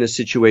being in a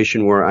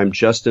situation where I'm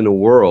just in a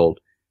world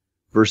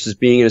versus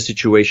being in a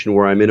situation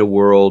where I'm in a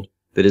world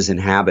that is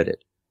inhabited,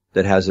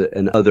 that has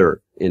an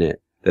other in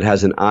it, that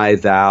has an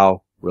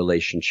I-thou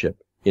relationship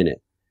in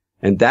it?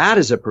 And that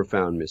is a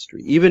profound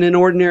mystery, even in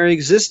ordinary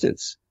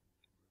existence.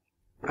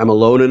 I'm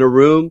alone in a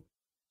room.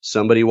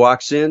 Somebody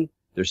walks in.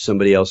 There's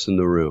somebody else in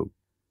the room.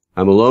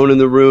 I'm alone in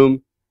the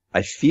room.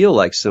 I feel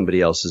like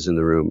somebody else is in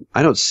the room.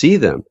 I don't see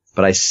them,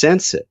 but I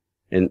sense it.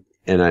 And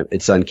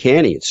it's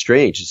uncanny. It's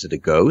strange. Is it a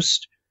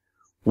ghost?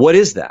 What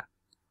is that?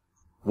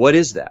 What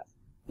is that?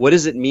 What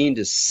does it mean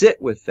to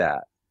sit with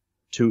that?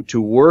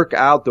 To work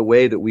out the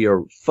way that we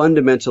are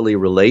fundamentally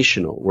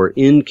relational. We're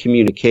in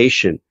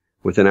communication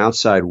with an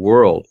outside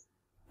world.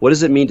 What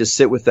does it mean to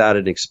sit with that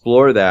and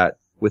explore that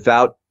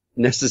without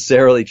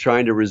necessarily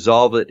trying to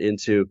resolve it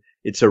into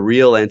it's a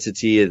real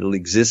entity, it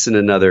exists in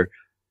another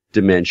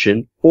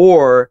dimension,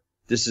 or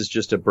this is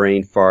just a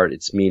brain fart,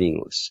 it's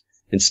meaningless?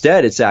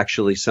 Instead, it's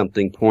actually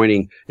something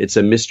it's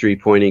a mystery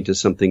pointing to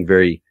something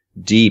very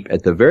deep,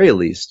 at the very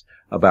least,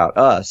 about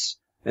us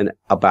and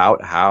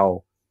about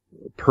how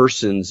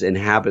persons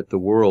inhabit the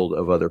world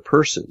of other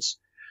persons.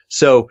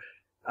 So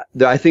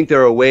I think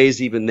there are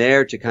ways even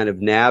there to kind of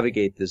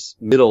navigate this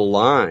middle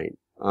line,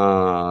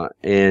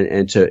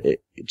 and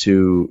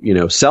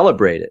to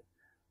celebrate it,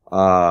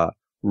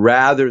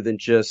 rather than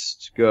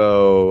just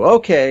go,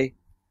 okay,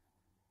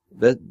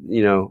 that,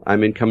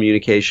 I'm in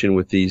communication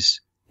with these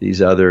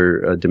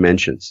other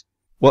dimensions.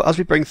 Well, as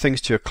we bring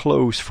things to a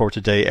close for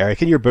today,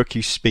 Erik, in your book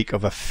you speak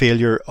of a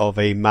failure of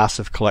a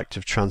massive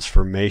collective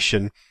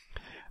transformation.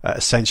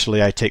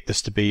 Essentially, I take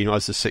this to be,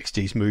 as the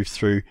 60s moved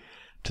through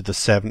to the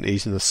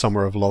 70s and the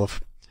summer of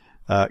love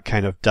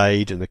kind of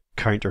died and the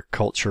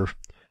counterculture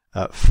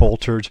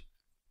faltered.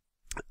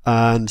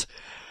 And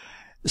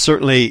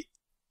certainly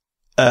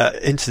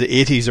into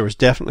the 80s there was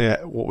definitely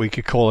what we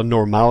could call a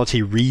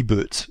normality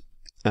reboot,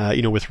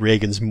 with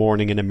Reagan's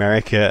morning in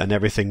America, and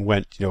everything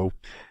went,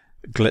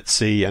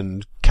 glitzy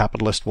and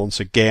capitalist once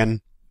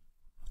again.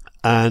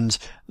 And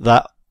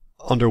that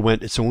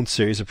underwent its own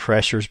series of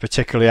pressures,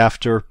 particularly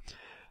after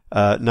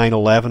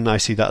 9/11. I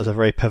see that as a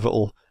very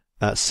pivotal,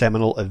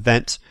 seminal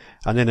event.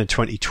 And then in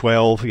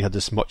 2012, we had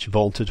this much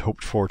vaunted,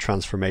 hoped for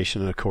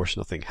transformation, and of course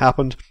nothing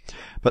happened.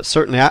 But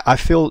certainly I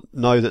feel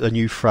now that a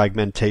new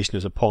fragmentation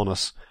is upon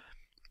us.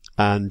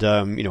 And,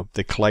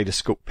 the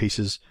kaleidoscope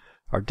pieces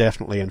are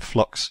definitely in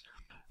flux.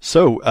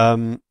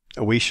 So,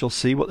 we shall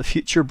see what the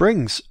future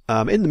brings.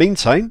 In the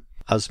meantime,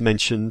 as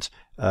mentioned,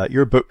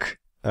 your book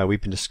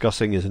we've been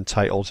discussing is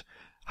entitled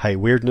High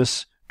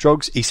Weirdness,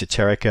 Drugs,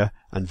 Esoterica,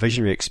 and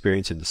Visionary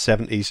Experience in the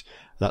 70s.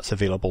 That's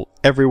available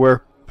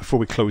everywhere. Before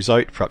we close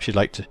out, perhaps you'd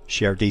like to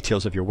share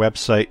details of your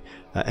website,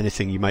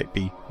 anything you might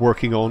be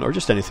working on, or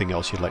just anything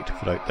else you'd like to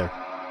put out there.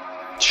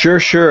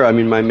 Sure. I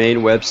mean, my main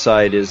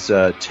website is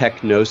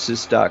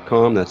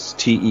techgnosis.com. That's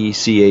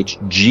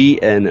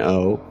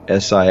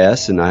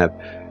TECHGNOSIS, and I have,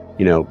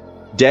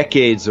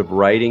 decades of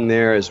writing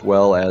there, as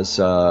well as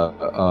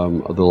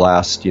the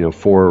last,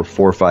 4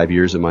 or 5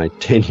 years of my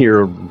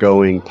 10-year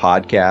going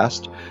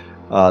podcast.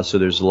 So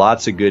there's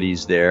lots of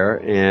goodies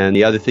there. And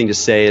the other thing to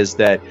say is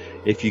that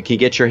if you can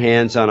get your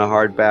hands on a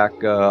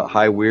hardback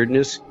High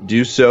Weirdness,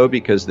 do so,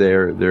 because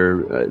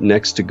they're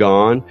next to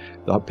gone.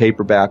 The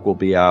paperback will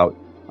be out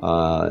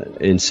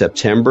in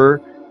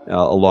September,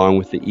 along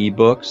with the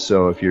ebook.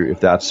 So if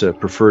that's a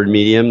preferred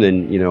medium,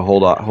 then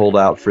hold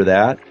out for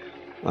that.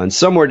 And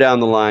somewhere down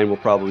the line, we'll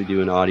probably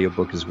do an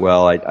audiobook as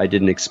well. I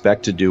didn't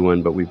expect to do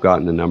one, but we've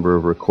gotten a number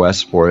of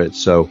requests for it.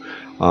 So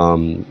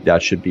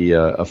that should be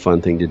a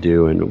fun thing to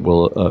do, and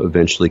will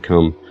eventually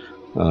come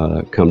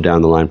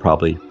down the line,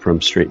 probably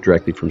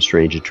directly from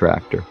Strange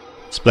Attractor.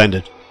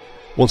 Splendid.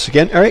 Once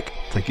again, Erik,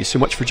 thank you so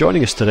much for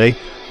joining us today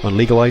on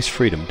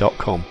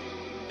LegalizeFreedom.com.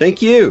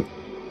 Thank you.